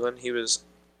run. beat Cleveland, he was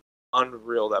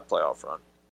unreal that playoff run.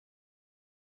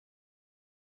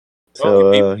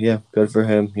 So, good for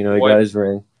him. He got his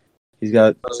ring. He's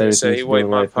got. I was going to say, he wiped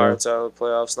my Pirates out of the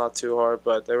playoffs not too hard,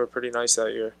 but they were pretty nice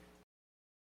that year.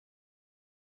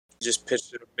 He just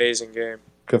pitched an amazing game.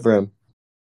 Good for him.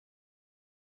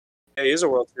 Yeah, he's a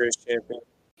World Series champion.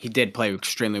 He did play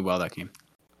extremely well that game.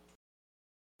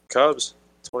 Cubs.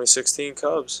 2016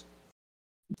 Cubs.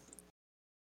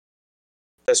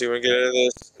 Guess you want to get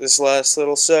into this last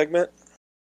little segment?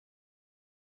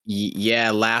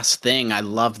 Yeah, last thing. I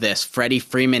love this. Freddie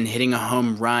Freeman hitting a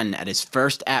home run at his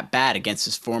first at-bat against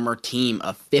his former team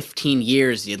of 15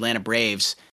 years, the Atlanta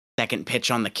Braves. Second pitch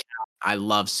on the count. I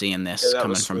love seeing this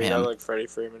coming from him. I like Freddie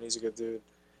Freeman. He's a good dude.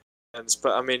 And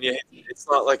it's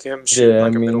not like him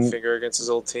shooting a middle finger against his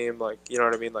old team. Like, you know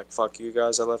what I mean? Like, fuck you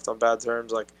guys. I left on bad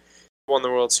terms. Like, won the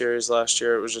World Series last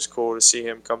year. It was just cool to see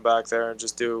him come back there and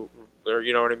just do, or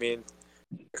you know what I mean?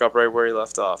 Pick up right where he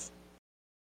left off.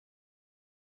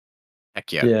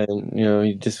 Heck yeah. Yeah, and,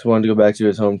 he just wanted to go back to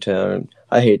his hometown.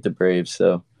 I hate the Braves,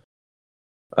 so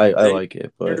I like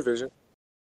it. But your division.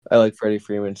 I like Freddie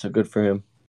Freeman, so good for him.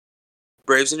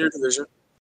 Braves in your division.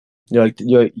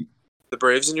 The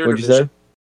Braves in your division. What'd you say?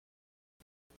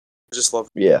 I just love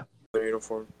their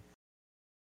uniform.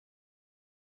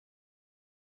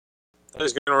 That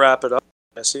is going to wrap it up.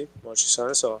 Messi, why don't you sign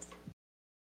us off?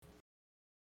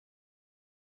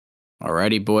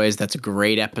 Alrighty, boys. That's a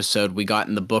great episode we got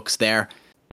in the books there.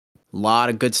 A lot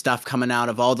of good stuff coming out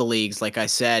of all the leagues. Like I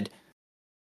said,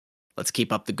 let's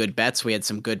keep up the good bets. We had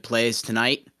some good plays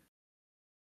tonight.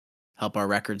 Help our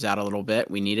records out a little bit.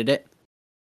 We needed it.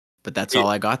 But that's all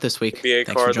I got this week. NBA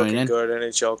Thanks for joining in. Good.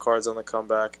 NHL cards on the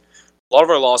comeback. A lot of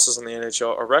our losses on the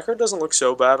NHL. Our record doesn't look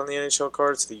so bad on the NHL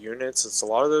cards. The units. It's a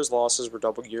lot of those losses were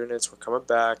double units. We're coming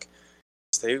back.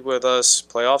 Stay with us.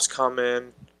 Playoffs come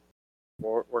in.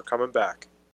 We're coming back.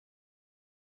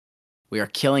 We are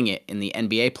killing it in the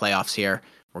NBA playoffs here.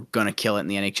 We're going to kill it in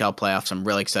the NHL playoffs. I'm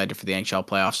really excited for the NHL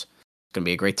playoffs. It's going to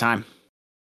be a great time.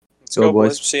 Let's go,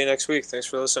 boys. See you next week. Thanks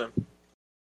for listening.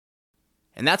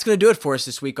 And that's going to do it for us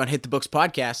this week on Hit the Books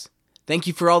podcast. Thank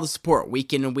you for all the support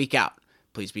week in and week out.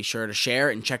 Please be sure to share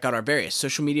and check out our various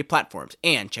social media platforms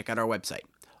and check out our website.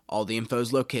 All the info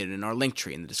is located in our link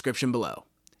tree in the description below.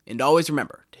 And always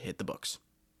remember to hit the books.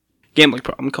 Gambling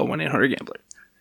problem, call 1-800-GAMBLER.